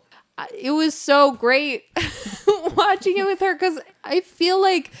 So it was so great watching it with her because I feel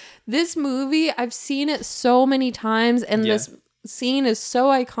like this movie, I've seen it so many times, and Yeah. this scene is so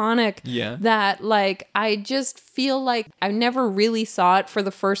iconic Yeah. that like I just feel like I never really saw it for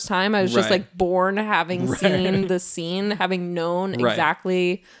the first time. I was just Right. like born having Right. seen the scene, having known Right.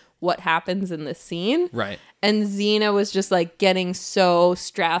 exactly what happens in the scene. Right. And Xena was just like getting so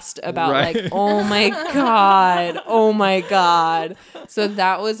stressed about Right. like, oh my God, oh my God. So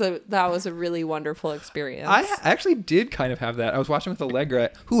that was a really wonderful experience. I actually did kind of have that. I was watching with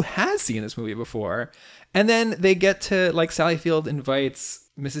Allegra, who has seen this movie before. And then they get to, like, Sally Field invites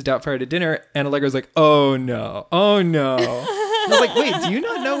Mrs. Doubtfire to dinner, and Allegra's like, oh no. And I was like, wait, do you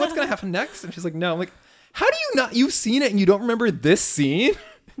not know what's going to happen next? And she's like, no. I'm like, how do you not? You've seen it and you don't remember this scene?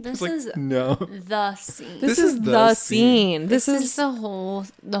 This Like, is no. the scene. this this is is the the scene. This is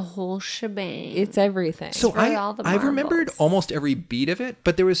the whole shebang. It's everything. So for all the I remembered marbles. almost every beat of it,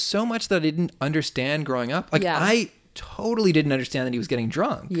 but there was so much that I didn't understand growing up. Like, Yeah. I totally didn't understand that he was getting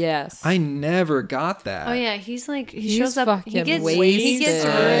drunk. yes. I never got that. Oh yeah, he's like he He's shows up. He fucking gets wasted. he gets I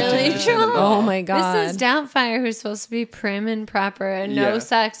really didn't understand it at drunk. all. Oh my God. Mrs. Doubtfire, who's supposed to be prim and proper and Yeah. no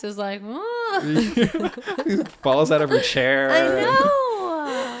sex, is like, Falls out of her chair. I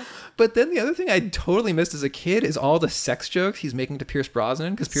know. But then the other thing I totally missed as a kid is all the sex jokes he's making to Pierce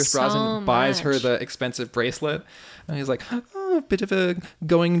Brosnan, because Pierce So Brosnan buys her much. the expensive bracelet, and he's like, oh, a bit of a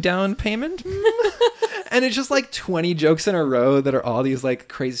going down payment. And it's just like 20 jokes in a row that are all these like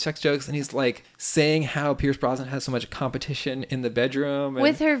crazy sex jokes, and he's like saying how Pierce Brosnan has so much competition in the bedroom and,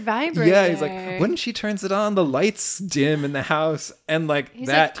 With her vibrator. yeah, he's like, when she turns it on, the lights dim in the house, and like He's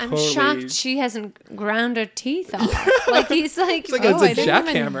that like, I'm totally. shocked she hasn't ground her teeth off. Like he's like, It's like Oh, I it's a didn't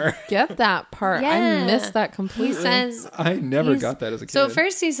even jackhammer. get that part. I Yeah. missed that he completely. says. I never he's- got that as a kid. So at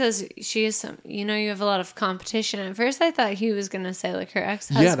first he says she is some, you have a lot of competition. At first I thought he was gonna say like her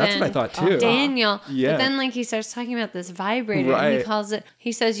ex-husband. Yeah, that's what I thought too. Daniel. Yeah. But then like he starts talking about this vibrator and he Right. calls it.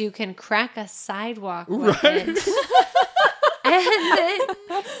 He says you can crack a sidewalk with Right. it.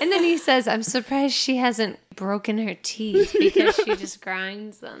 and then he says, I'm surprised she hasn't broken her teeth because she just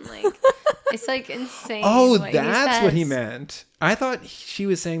grinds them. Like it's like insane. Oh, what he that's what he says. meant. I thought she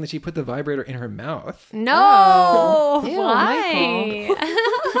was saying that she put the vibrator in her mouth. No, Oh. Ew, why?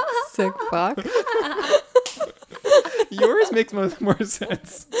 Sick fuck. Yours makes more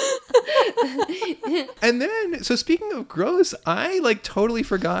sense. And then, so speaking of gross, I like totally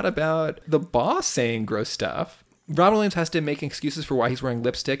forgot about the boss saying gross stuff. Robin Williams has to make excuses for why he's wearing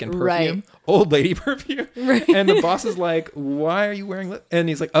lipstick and perfume, Right. old lady perfume. Right. And the boss is like, why are you wearing lip? And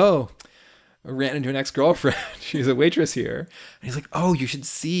he's like, oh, I ran into an ex-girlfriend. She's a waitress here. And he's like, oh, you should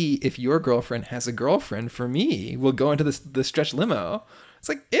see if your girlfriend has a girlfriend for me. We'll go into the stretch limo. It's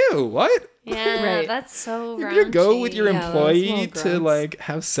like, ew, what? Yeah, Right. that's so You're gonna go with your Yeah, that's a employee little to gross. like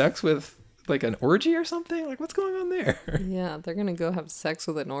have sex with like an orgy or something? Like, what's going on there? Yeah, they're gonna go have sex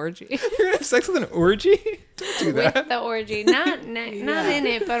with an orgy. You're gonna have sex with an orgy? Don't do with that. the orgy, not in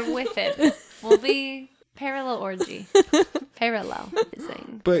it, but with it. Will be parallel orgy. Parallel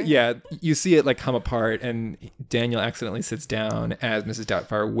thing. But yeah, you see it like come apart, and Daniel accidentally sits down as Mrs.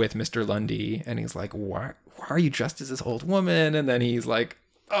 Doubtfire with Mr. Lundy, and he's like, why are you dressed as this old woman? And then he's like,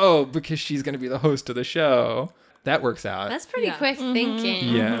 oh, because she's going to be the host of the show. That works out. That's pretty Yeah. quick thinking.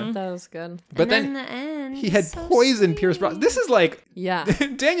 Yeah. That was good. But And then the end, he had so poisoned sweet. Pierce Brosnan. This is like, Yeah.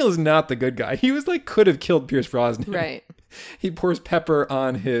 Daniel's not the good guy. He was like, could have killed Pierce Brosnan. Right. He pours pepper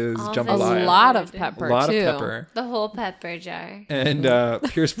on his All A this jambalaya. lot of A pepper, A lot too. of pepper. The whole pepper jar. And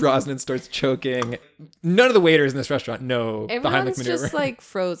Pierce Brosnan starts choking. None of the waiters in this restaurant know the Heimlich Everyone's maneuver. just like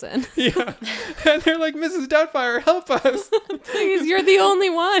frozen. Yeah. And they're like, Mrs. Doubtfire, help us. Please, you're the only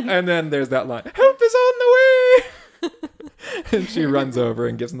one. And then there's that line, help is on the way. And she runs over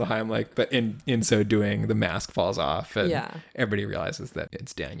and gives him the Heimlich. But in so doing, the mask falls off. And Yeah. everybody realizes that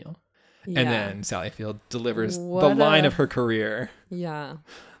it's Daniel. Yeah. And then Sally Field delivers the What line a- of her career. Yeah.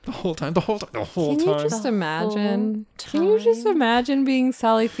 The whole time. Can you time. just The imagine? whole Can you just time. imagine being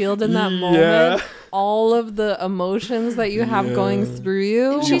Sally Field in that Yeah. moment? All of the emotions that you have going through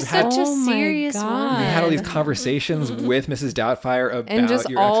you. She's such a Oh my serious God. woman. You had all these conversations with Mrs. Doubtfire about And just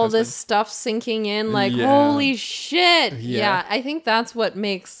your all ex-husband. this stuff sinking in, like, Yeah. holy shit. Yeah. Yeah. I think that's what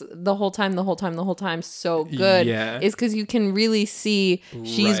makes the whole time so good. Yeah. Is because you can really see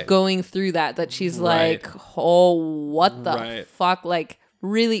she's Right. going through that she's Right. like, oh, what the Right. fuck? Like,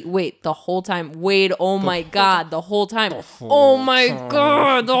 really, wait, the whole time. Wait, oh my God, the whole time. Oh my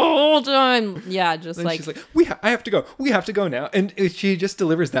God, the whole time. Yeah, just Then like, she's like, I have to go. We have to go now. And she just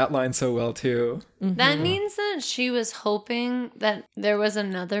delivers that line so well, too. That means that she was hoping that there was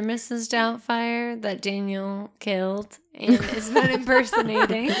another Mrs. Doubtfire that Daniel killed and is been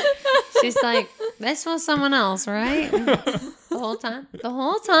impersonating. She's like, this was someone else, right? The whole time? The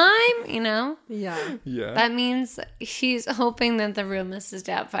whole time, you know? yeah. Yeah. That means she's hoping that the real Mrs.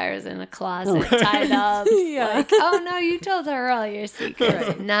 Doubtfire is in a closet tied up. Yeah. Like, oh no, you told her all your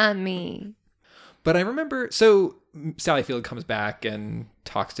secrets, not me. But I remember, so Sally Field comes back and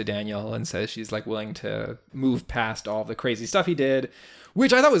talks to Daniel and says she's like willing to move past all the crazy stuff he did,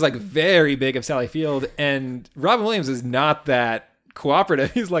 which I thought was like very big of Sally Field. And Robin Williams is not that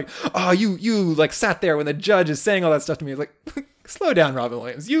cooperative. He's like, oh, you like sat there when the judge is saying all that stuff to me. He's like, slow down, Robin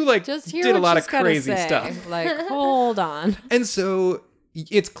Williams. You like Just hear did a what lot she's of gotta crazy say. stuff. Like, hold on. And so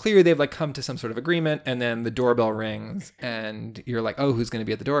it's clear they've like come to some sort of agreement, and then the doorbell rings and you're like, oh, who's going to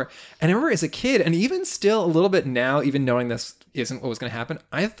be at the door? And I remember as a kid, and even still a little bit now, even knowing this isn't what was going to happen,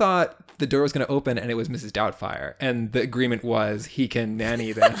 I thought the door was going to open and it was Mrs. Doubtfire. And the agreement was he can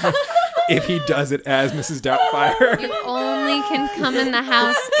nanny them if he does it as Mrs. Doubtfire. You only can come in the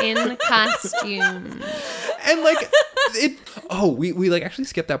house in costume. And like we like actually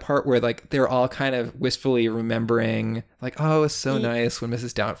skipped that part where like they're all kind of wistfully remembering like, oh, it was so nice when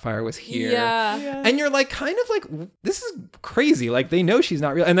Mrs. Doubtfire was here. Yeah. And you're like kind of like, this is crazy. Like they know she's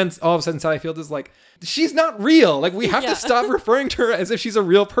not real. And then all of a sudden Sally Field is like, she's not real. Like we have Yeah. to stop referring to her as if she's a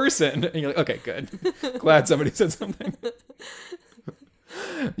real person. And you're like, okay, good. Glad somebody said something.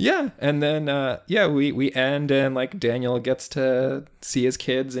 Yeah. And then we end and like Daniel gets to see his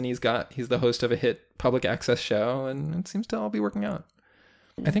kids and he's the host of a hit public access show and it seems to all be working out.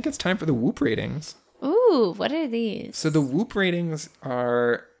 I think it's time for the Whoop ratings. Ooh, what are these? So the Whoop ratings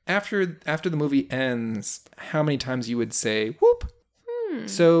are after the movie ends, how many times you would say whoop.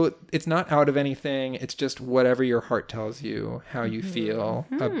 So it's not out of anything. It's just whatever your heart tells you, how you feel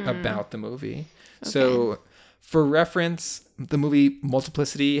about the movie. So for reference, the movie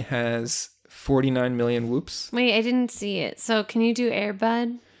Multiplicity has 49 million whoops. Wait, I didn't see it. So can you do Air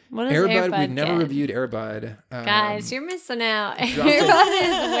Bud? What does Air Air Bud, Bud we've never get? reviewed Air Bud. Guys, you're missing out. drop Air it. Bud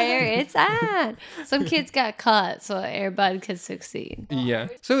is where it's at. Some kids got cut, so Air Bud could succeed. Yeah.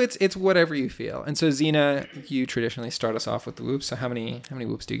 So it's whatever you feel. And so Xena, you traditionally start us off with the whoops. So how many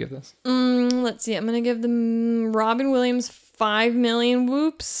whoops do you give this? Let's see. I'm gonna give them Robin Williams 5 million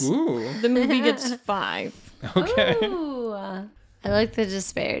whoops. Ooh. The movie gets 5. Okay. Ooh. I like the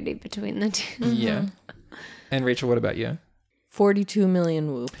disparity between the two. Yeah. And Rachel, what about you? 42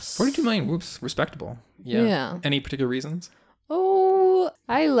 million whoops. 42 million whoops, respectable. Yeah. Yeah. Any particular reasons? Oh,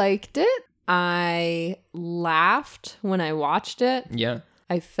 I liked it. I laughed when I watched it. Yeah.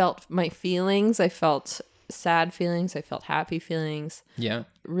 I felt my feelings. I felt sad feelings. I felt happy feelings. Yeah.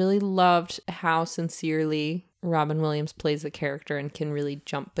 Really loved how sincerely Robin Williams plays the character and can really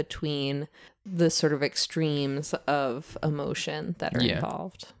jump between the sort of extremes of emotion that are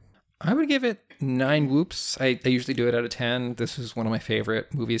involved. I would give it 9 whoops. I usually do it out of 10. This was one of my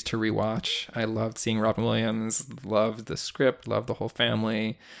favorite movies to rewatch. I loved seeing Robin Williams, loved the script, loved the whole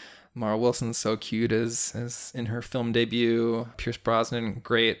family. Mara Wilson's so cute as in her film debut. Pierce Brosnan,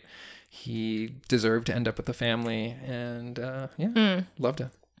 great. He deserved to end up with the family, and loved it.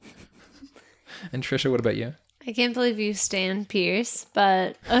 And Trisha, what about you? I can't believe you stan Pierce,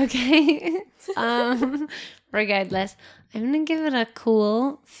 but okay. Regardless, I'm gonna give it a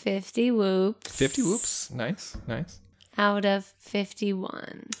cool 50 whoops. 50 whoops. Nice. Out of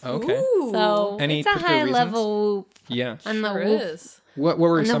 51. Okay. Ooh. So Any it's a particular high reasons? level whoop Yeah. on the Sure whoop, is. What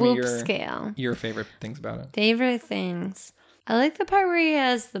were on the some of whoop your scale. your favorite things about it? Favorite things. I like the part where he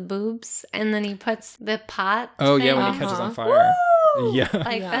has the boobs and then he puts the pot. Oh yeah, thing. when he catches on fire. Yeah.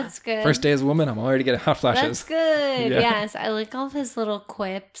 Like, that's good. First day as a woman, I'm already getting hot flashes. That's good. Yeah. Yes. I like all of his little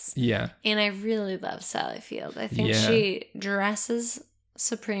quips. Yeah. And I really love Sally Field. I think Yeah. she dresses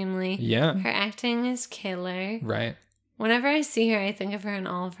supremely. Yeah. Her acting is killer. Right. Whenever I see her, I think of her in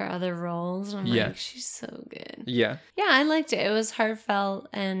all of her other roles. And I'm Yeah. like, she's so good. Yeah. Yeah, I liked it. It was heartfelt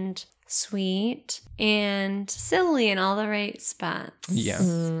and sweet and silly in all the right spots.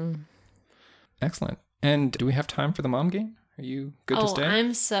 Yeah. Excellent. And do we have time for the mom game? Are you good to stay?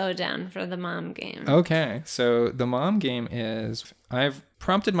 I'm so down for the mom game. Okay. So the mom game is I've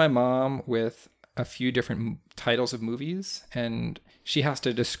prompted my mom with a few different titles of movies, and she has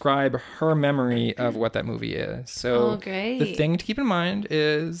to describe her memory of what that movie is. So great. the thing to keep in mind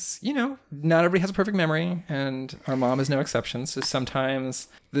is, not everybody has a perfect memory, and our mom is no exception. So sometimes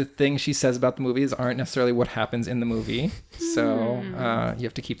the things she says about the movies aren't necessarily what happens in the movie. So you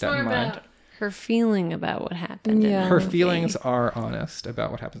have to keep that in mind. About her feeling about what happened. Yeah. In Her the movie. feelings are honest about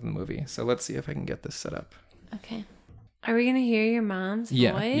what happens in the movie. So let's see if I can get this set up. Okay. Are we going to hear your mom's voice?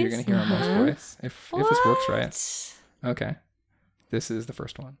 Yeah, you're going to hear our mom's voice. If this works right. Okay. This is the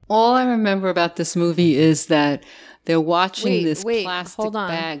first one. All I remember about this movie is that they're watching this plastic hold on.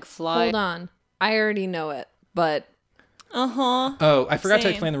 bag fly. Hold on. I already know it, but Oh, I forgot to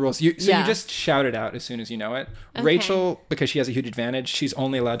Same. explain the rules. You Yeah. just shout it out as soon as you know it. Okay. Rachel, because she has a huge advantage, she's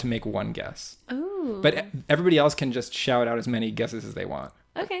only allowed to make one guess. Ooh. But everybody else can just shout out as many guesses as they want.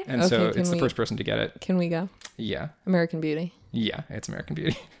 Okay. And so Okay, it's can the we- first person to get it. can we go? Yeah. American Beauty. Yeah, it's American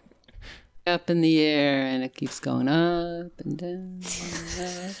Beauty. Up in the air, and it keeps going up and down.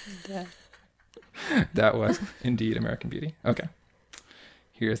 Up and down. That was indeed American Beauty. Okay.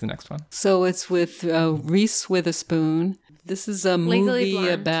 Here's the next one. So it's with Reese Witherspoon. This is a Legally movie Blonde.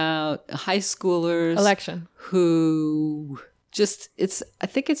 about high schoolers Election. who I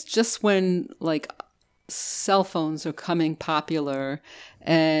think it's just when like cell phones are coming popular,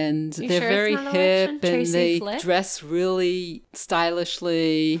 and You they're sure it's very not hip Election? and Tracy they Flick? dress really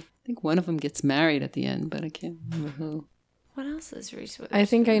stylishly. I think one of them gets married at the end, but I can't remember who. What else is Reese Witherspoon? I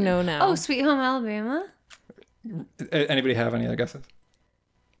think I know now. Oh, Sweet Home Alabama? Anybody have any other guesses?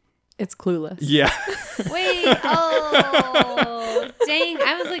 It's Clueless. Yeah. Wait, oh, dang.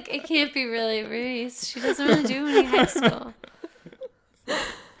 I was like, it can't be really Reese. She doesn't really do any high school.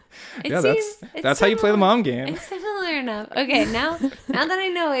 That's how you play the mom game. It's similar enough. Okay, now that I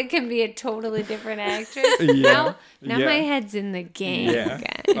know it can be a totally different actress, Yeah. now Yeah. my head's in the game, Yeah.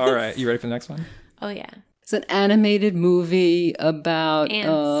 guys. All right. You ready for the next one? Oh, yeah. It's an animated movie about Ants,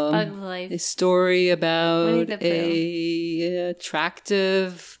 Bug Life. a story Winnie about the Pooh. a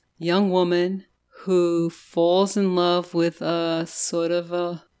attractive young woman who falls in love with a sort of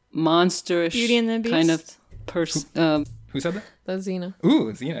a monsterish Beauty and the Beast? kind of person Who said that? That's Xena.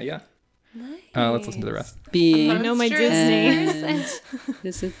 Ooh, Xena, yeah. Nice. Let's listen to the rest. being. I know my Monstrous Disney. Bears.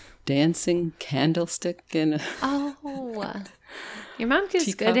 There's a dancing candlestick and a Oh. Your mom gives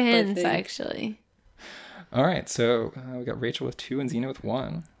Teacup, good I hints, think. actually. All right. So we got Rachel with 2 and Xena with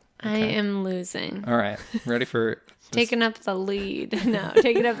 1. I am losing. All right. Ready for this? Taking up the lead. No,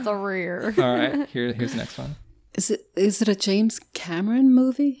 taking up the rear. All right. Here's the next one. Is it a James Cameron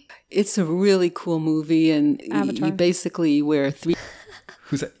movie? It's a really cool movie, and Avatar. you basically wear 3.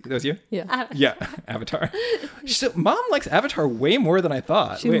 Who's that? That was you? Yeah. Yeah. Avatar. So, Mom likes Avatar way more than I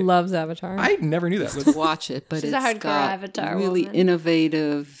thought. She Wait, loves Avatar. I never knew that. to watch it, but She's a it's hardcore got Avatar really woman.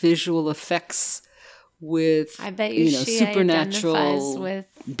 innovative visual effects with I bet you, she supernatural identifies with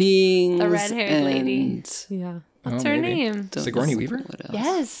beings the red-haired lady. and yeah. What's her maybe. name? Sigourney Weaver? What else?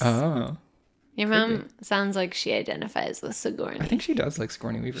 Yes. Oh. Your mom sounds like she identifies with Sigourney. I think she does like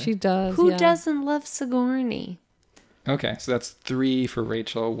Sigourney Weaver. She does. Who yeah. doesn't love Sigourney? Okay, so that's 3 for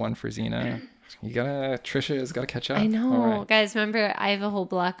Rachel, 1 for Xena. Trisha's gotta catch up. I know. All right. Guys, remember, I have a whole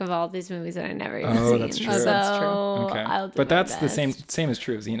block of all these movies that I never even seen. That's true. So That's true. Okay. I'll do But my that's the best. same is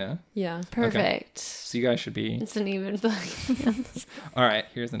true of Xena. Yeah. Perfect. So you guys should be. It's an even playing. All right,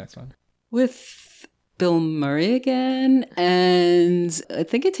 here's the next one. With Bill Murray again, and I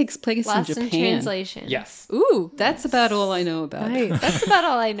think it takes place Lost in in Japan. translation. Yes. Ooh. That's about all I know about it. Nice. That's about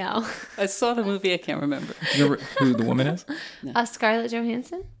all I know. I saw the movie, I can't remember. Do you remember who the woman is? Scarlett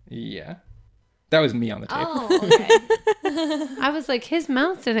Johansson? Yeah. That was me on the tape. Oh, okay. I was like, his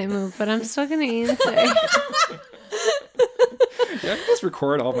mouth didn't move, but I'm still going to answer. Yeah, I can just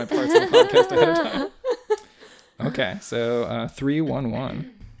record all my parts of the podcast ahead of time. Okay, so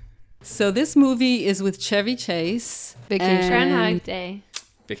 3-1-1. So this movie is with Chevy Chase. Vacation. Groundhog Day.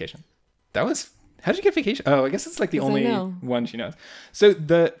 Vacation. That was. How did you get Vacation? Oh, I guess it's like the 'Cause I only know. one she knows. So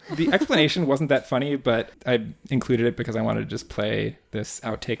the explanation wasn't that funny, but I included it because I wanted to just play this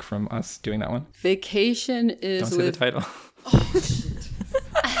outtake from us doing that one. Vacation is Don't say the with title.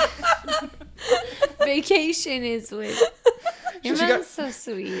 Vacation is with. Your She mom's so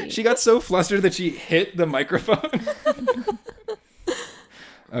sweet. She got so flustered that she hit the microphone.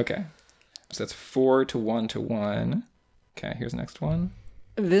 Okay. So that's 4-1-1. Okay, here's the next one.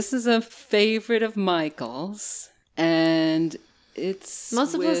 This is a favorite of Michael's, and it's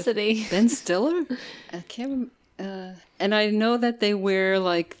Most with publicity. Ben Stiller. I can't remember. And I know that they wear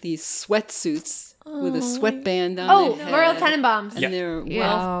like these sweatsuits with a sweatband on Oh, their head. Royal Tenenbaums. And they're Yeah.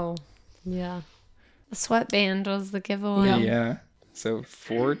 well, Wow. Yeah. The sweatband was the giveaway. Yeah. So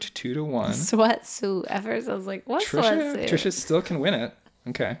 4-2-1. Sweatsuit. At first, I was like, what sweatsuit? Trisha still can win it.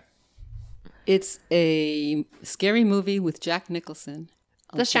 Okay. it's a scary movie with Jack Nicholson.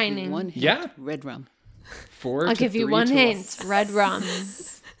 I'll The give you Shining. one hint. Yeah. Red Rum. 4 I'll give you 3 one to hint. Red rum.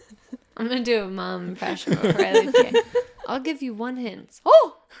 I'm going to do a mom impression before I leave here. I'll give you one hint.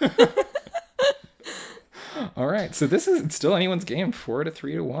 Oh! All right. So this is still anyone's game.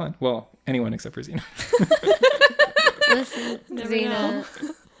 4-3-1. Well, anyone except for Xena. Listen, Xena,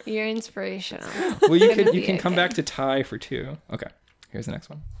 you're inspirational. Well, you be can come okay. back to tie for 2. Okay. Here's the next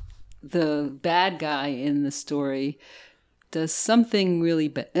one. The bad guy in the story does something really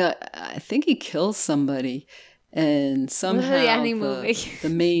bad. I think he kills somebody, and somehow Literally any movie. the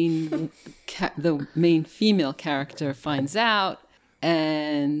main female character finds out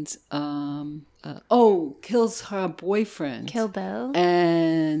and kills her boyfriend. Kill Bill?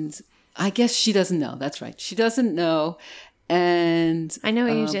 And I guess she doesn't know. That's right. She doesn't know. And I know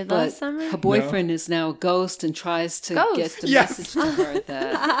what you did but last summer. Her boyfriend is now a ghost and tries to Ghost? get the Yes. message to her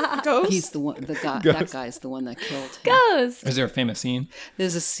that he's the one. That guy's the one that killed him. Ghost! Is there a famous scene?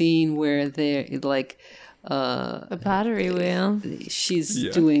 There's a scene where they're like, The pottery wheel. she's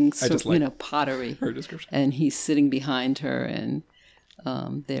Yeah. doing I just like pottery, Her description. and he's sitting behind her, and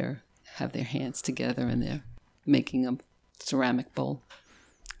they have their hands together, and they're making a ceramic bowl.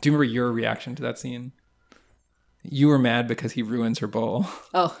 Do you remember your reaction to that scene? You were mad because he ruins her bowl.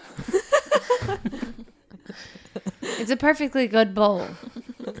 Oh, It's a perfectly good bowl.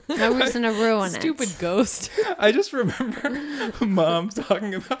 No reason to ruin Stupid it. ghost. I just remember Mom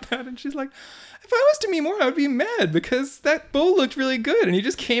talking about that, and she's like, if I was to meet more, I would be mad because that bowl looked really good, and he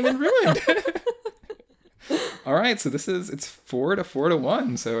just came and ruined it. All right, so it's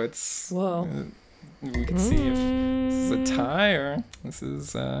 4-1, so it's... Whoa. we can see if this is a tie or this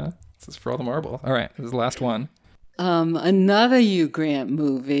is for all the marble. All right, this is the last one. another Hugh Grant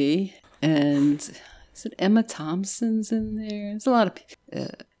movie, and is it Emma Thompson's in there? There's a lot of people.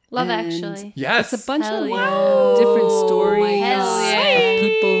 Love And Actually. Yes. It's a bunch Hell of yeah. different stories Hell yeah. of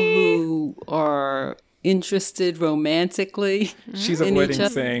people who are interested romantically. She's in avoiding each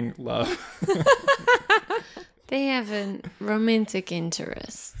other. saying love. They have a romantic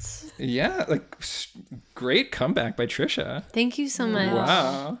interest. Yeah, like great comeback by Trisha. Thank you so much.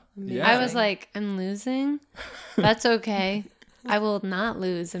 Wow. Yeah. I was like, I'm losing. That's okay. I will not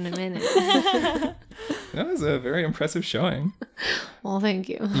lose in a minute. That was a very impressive showing. Well, thank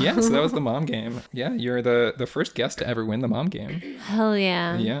you. Yeah, so that was the mom game. Yeah, you're the first guest to ever win the mom game. Hell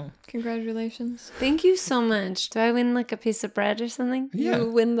yeah. Yeah. Congratulations. Thank you so much. Do I win like a piece of bread or something? Yeah.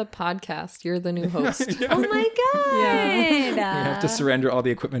 You win the podcast. You're the new host. Oh my god. We have to surrender all the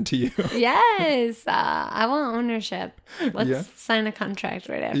equipment to you. Yes. I want ownership. Let's Yeah. sign a contract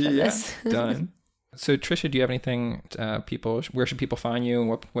right after Yeah, this. done. So Trisha, do you have anything where should people find you, and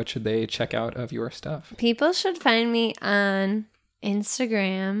what should they check out of your stuff? People should find me on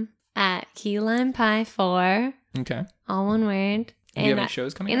Instagram at KeyLimePie4. Okay. All one word. Do you have any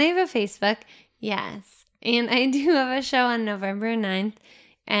shows coming And up? I have a Facebook. Yes. And I do have a show on November 9th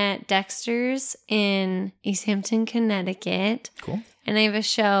at Dexter's in East Hampton, Connecticut. Cool. And I have a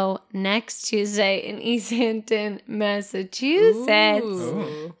show next Tuesday in East Hampton, Massachusetts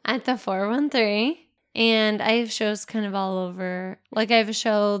Ooh. at the 413. And I have shows kind of all over. Like I have a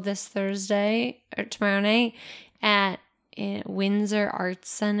show this Thursday or tomorrow night at Windsor Arts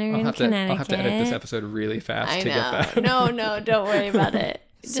Center in Connecticut. I'll have to edit this episode really fast to get that. No, don't worry about it.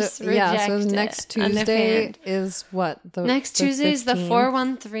 Just reject so it. next Tuesday is what? Next Tuesday is the 15th?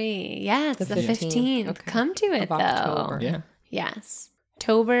 413. Yeah, it's the 15th. Okay. Come to it, Of October. though. Yeah. Yes.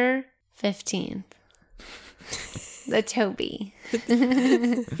 October 15th. The Toby.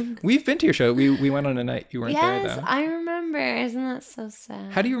 We've been to your show. We went on a night. You weren't there, Yes, though. I remember. Isn't that so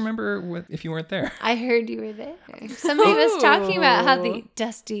sad? How do you remember if you weren't there? I heard you were there. Somebody was talking about how the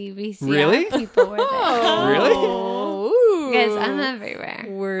Dusty VCR Really? people were there. Really? Oh, Guys, I'm everywhere.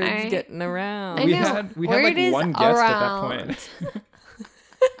 Words All right? getting around. I We know. had Word like is one guest at that around. point.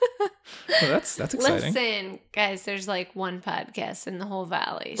 Well, that's exciting. Listen, guys, there's like one podcast in the whole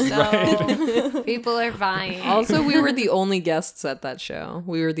valley. So people are vying. Also, we were the only guests at that show.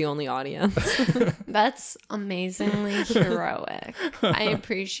 We were the only audience. That's amazingly heroic. I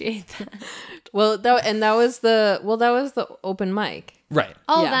appreciate that. that was the open mic. Right.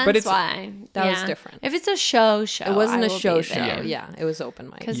 Oh, Yeah. that's But it's- why. That was different. If it's a show, It wasn't I a will show be show. there. Yeah, it was open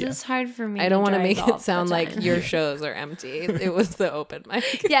mic. Because Yeah. it's hard for me. I don't want to make drive all it sound the like time. your shows are empty. It was the open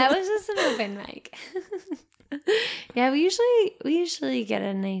mic. Yeah, it was just an open mic. Yeah, we usually get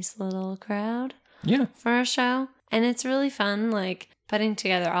a nice little crowd Yeah. for our show, and it's really fun, like putting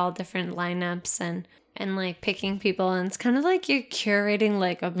together all different lineups and like picking people, and it's kind of like you're curating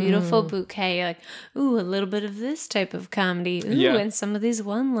like a beautiful bouquet, like ooh, a little bit of this type of comedy, ooh, Yeah. and some of these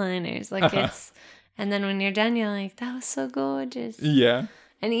one-liners, like it's, and then when you're done, you're like, that was so gorgeous. Yeah.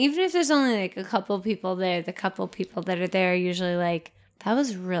 And even if there's only like a couple people there, the couple people that are there are usually like, that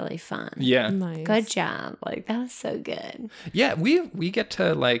was really fun. Yeah. Nice. Good job. Like, that was so good. Yeah, we get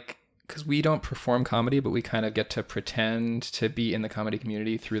to like, because we don't perform comedy, but we kind of get to pretend to be in the comedy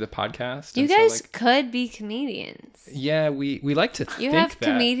community through the podcast. You And so, guys like, could be comedians. yeah, we like to You think have that.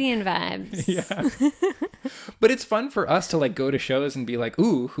 comedian vibes. Yeah. But it's fun for us to like go to shows and be like,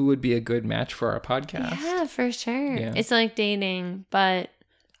 ooh, who would be a good match for our podcast? Yeah, for sure. Yeah. It's like dating, but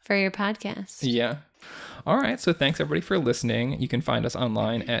for your podcast. Yeah. All right. So thanks everybody for listening. You can find us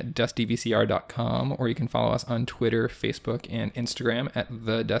online at dustyvcr.com, or you can follow us on Twitter, Facebook, and Instagram at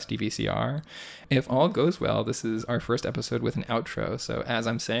the dustyvcr. If all goes well, this is our first episode with an outro. So as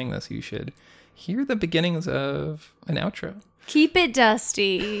I'm saying this, you should hear the beginnings of an outro. Keep it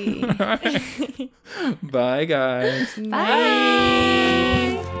dusty. Bye, guys.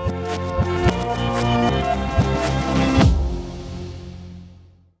 Bye.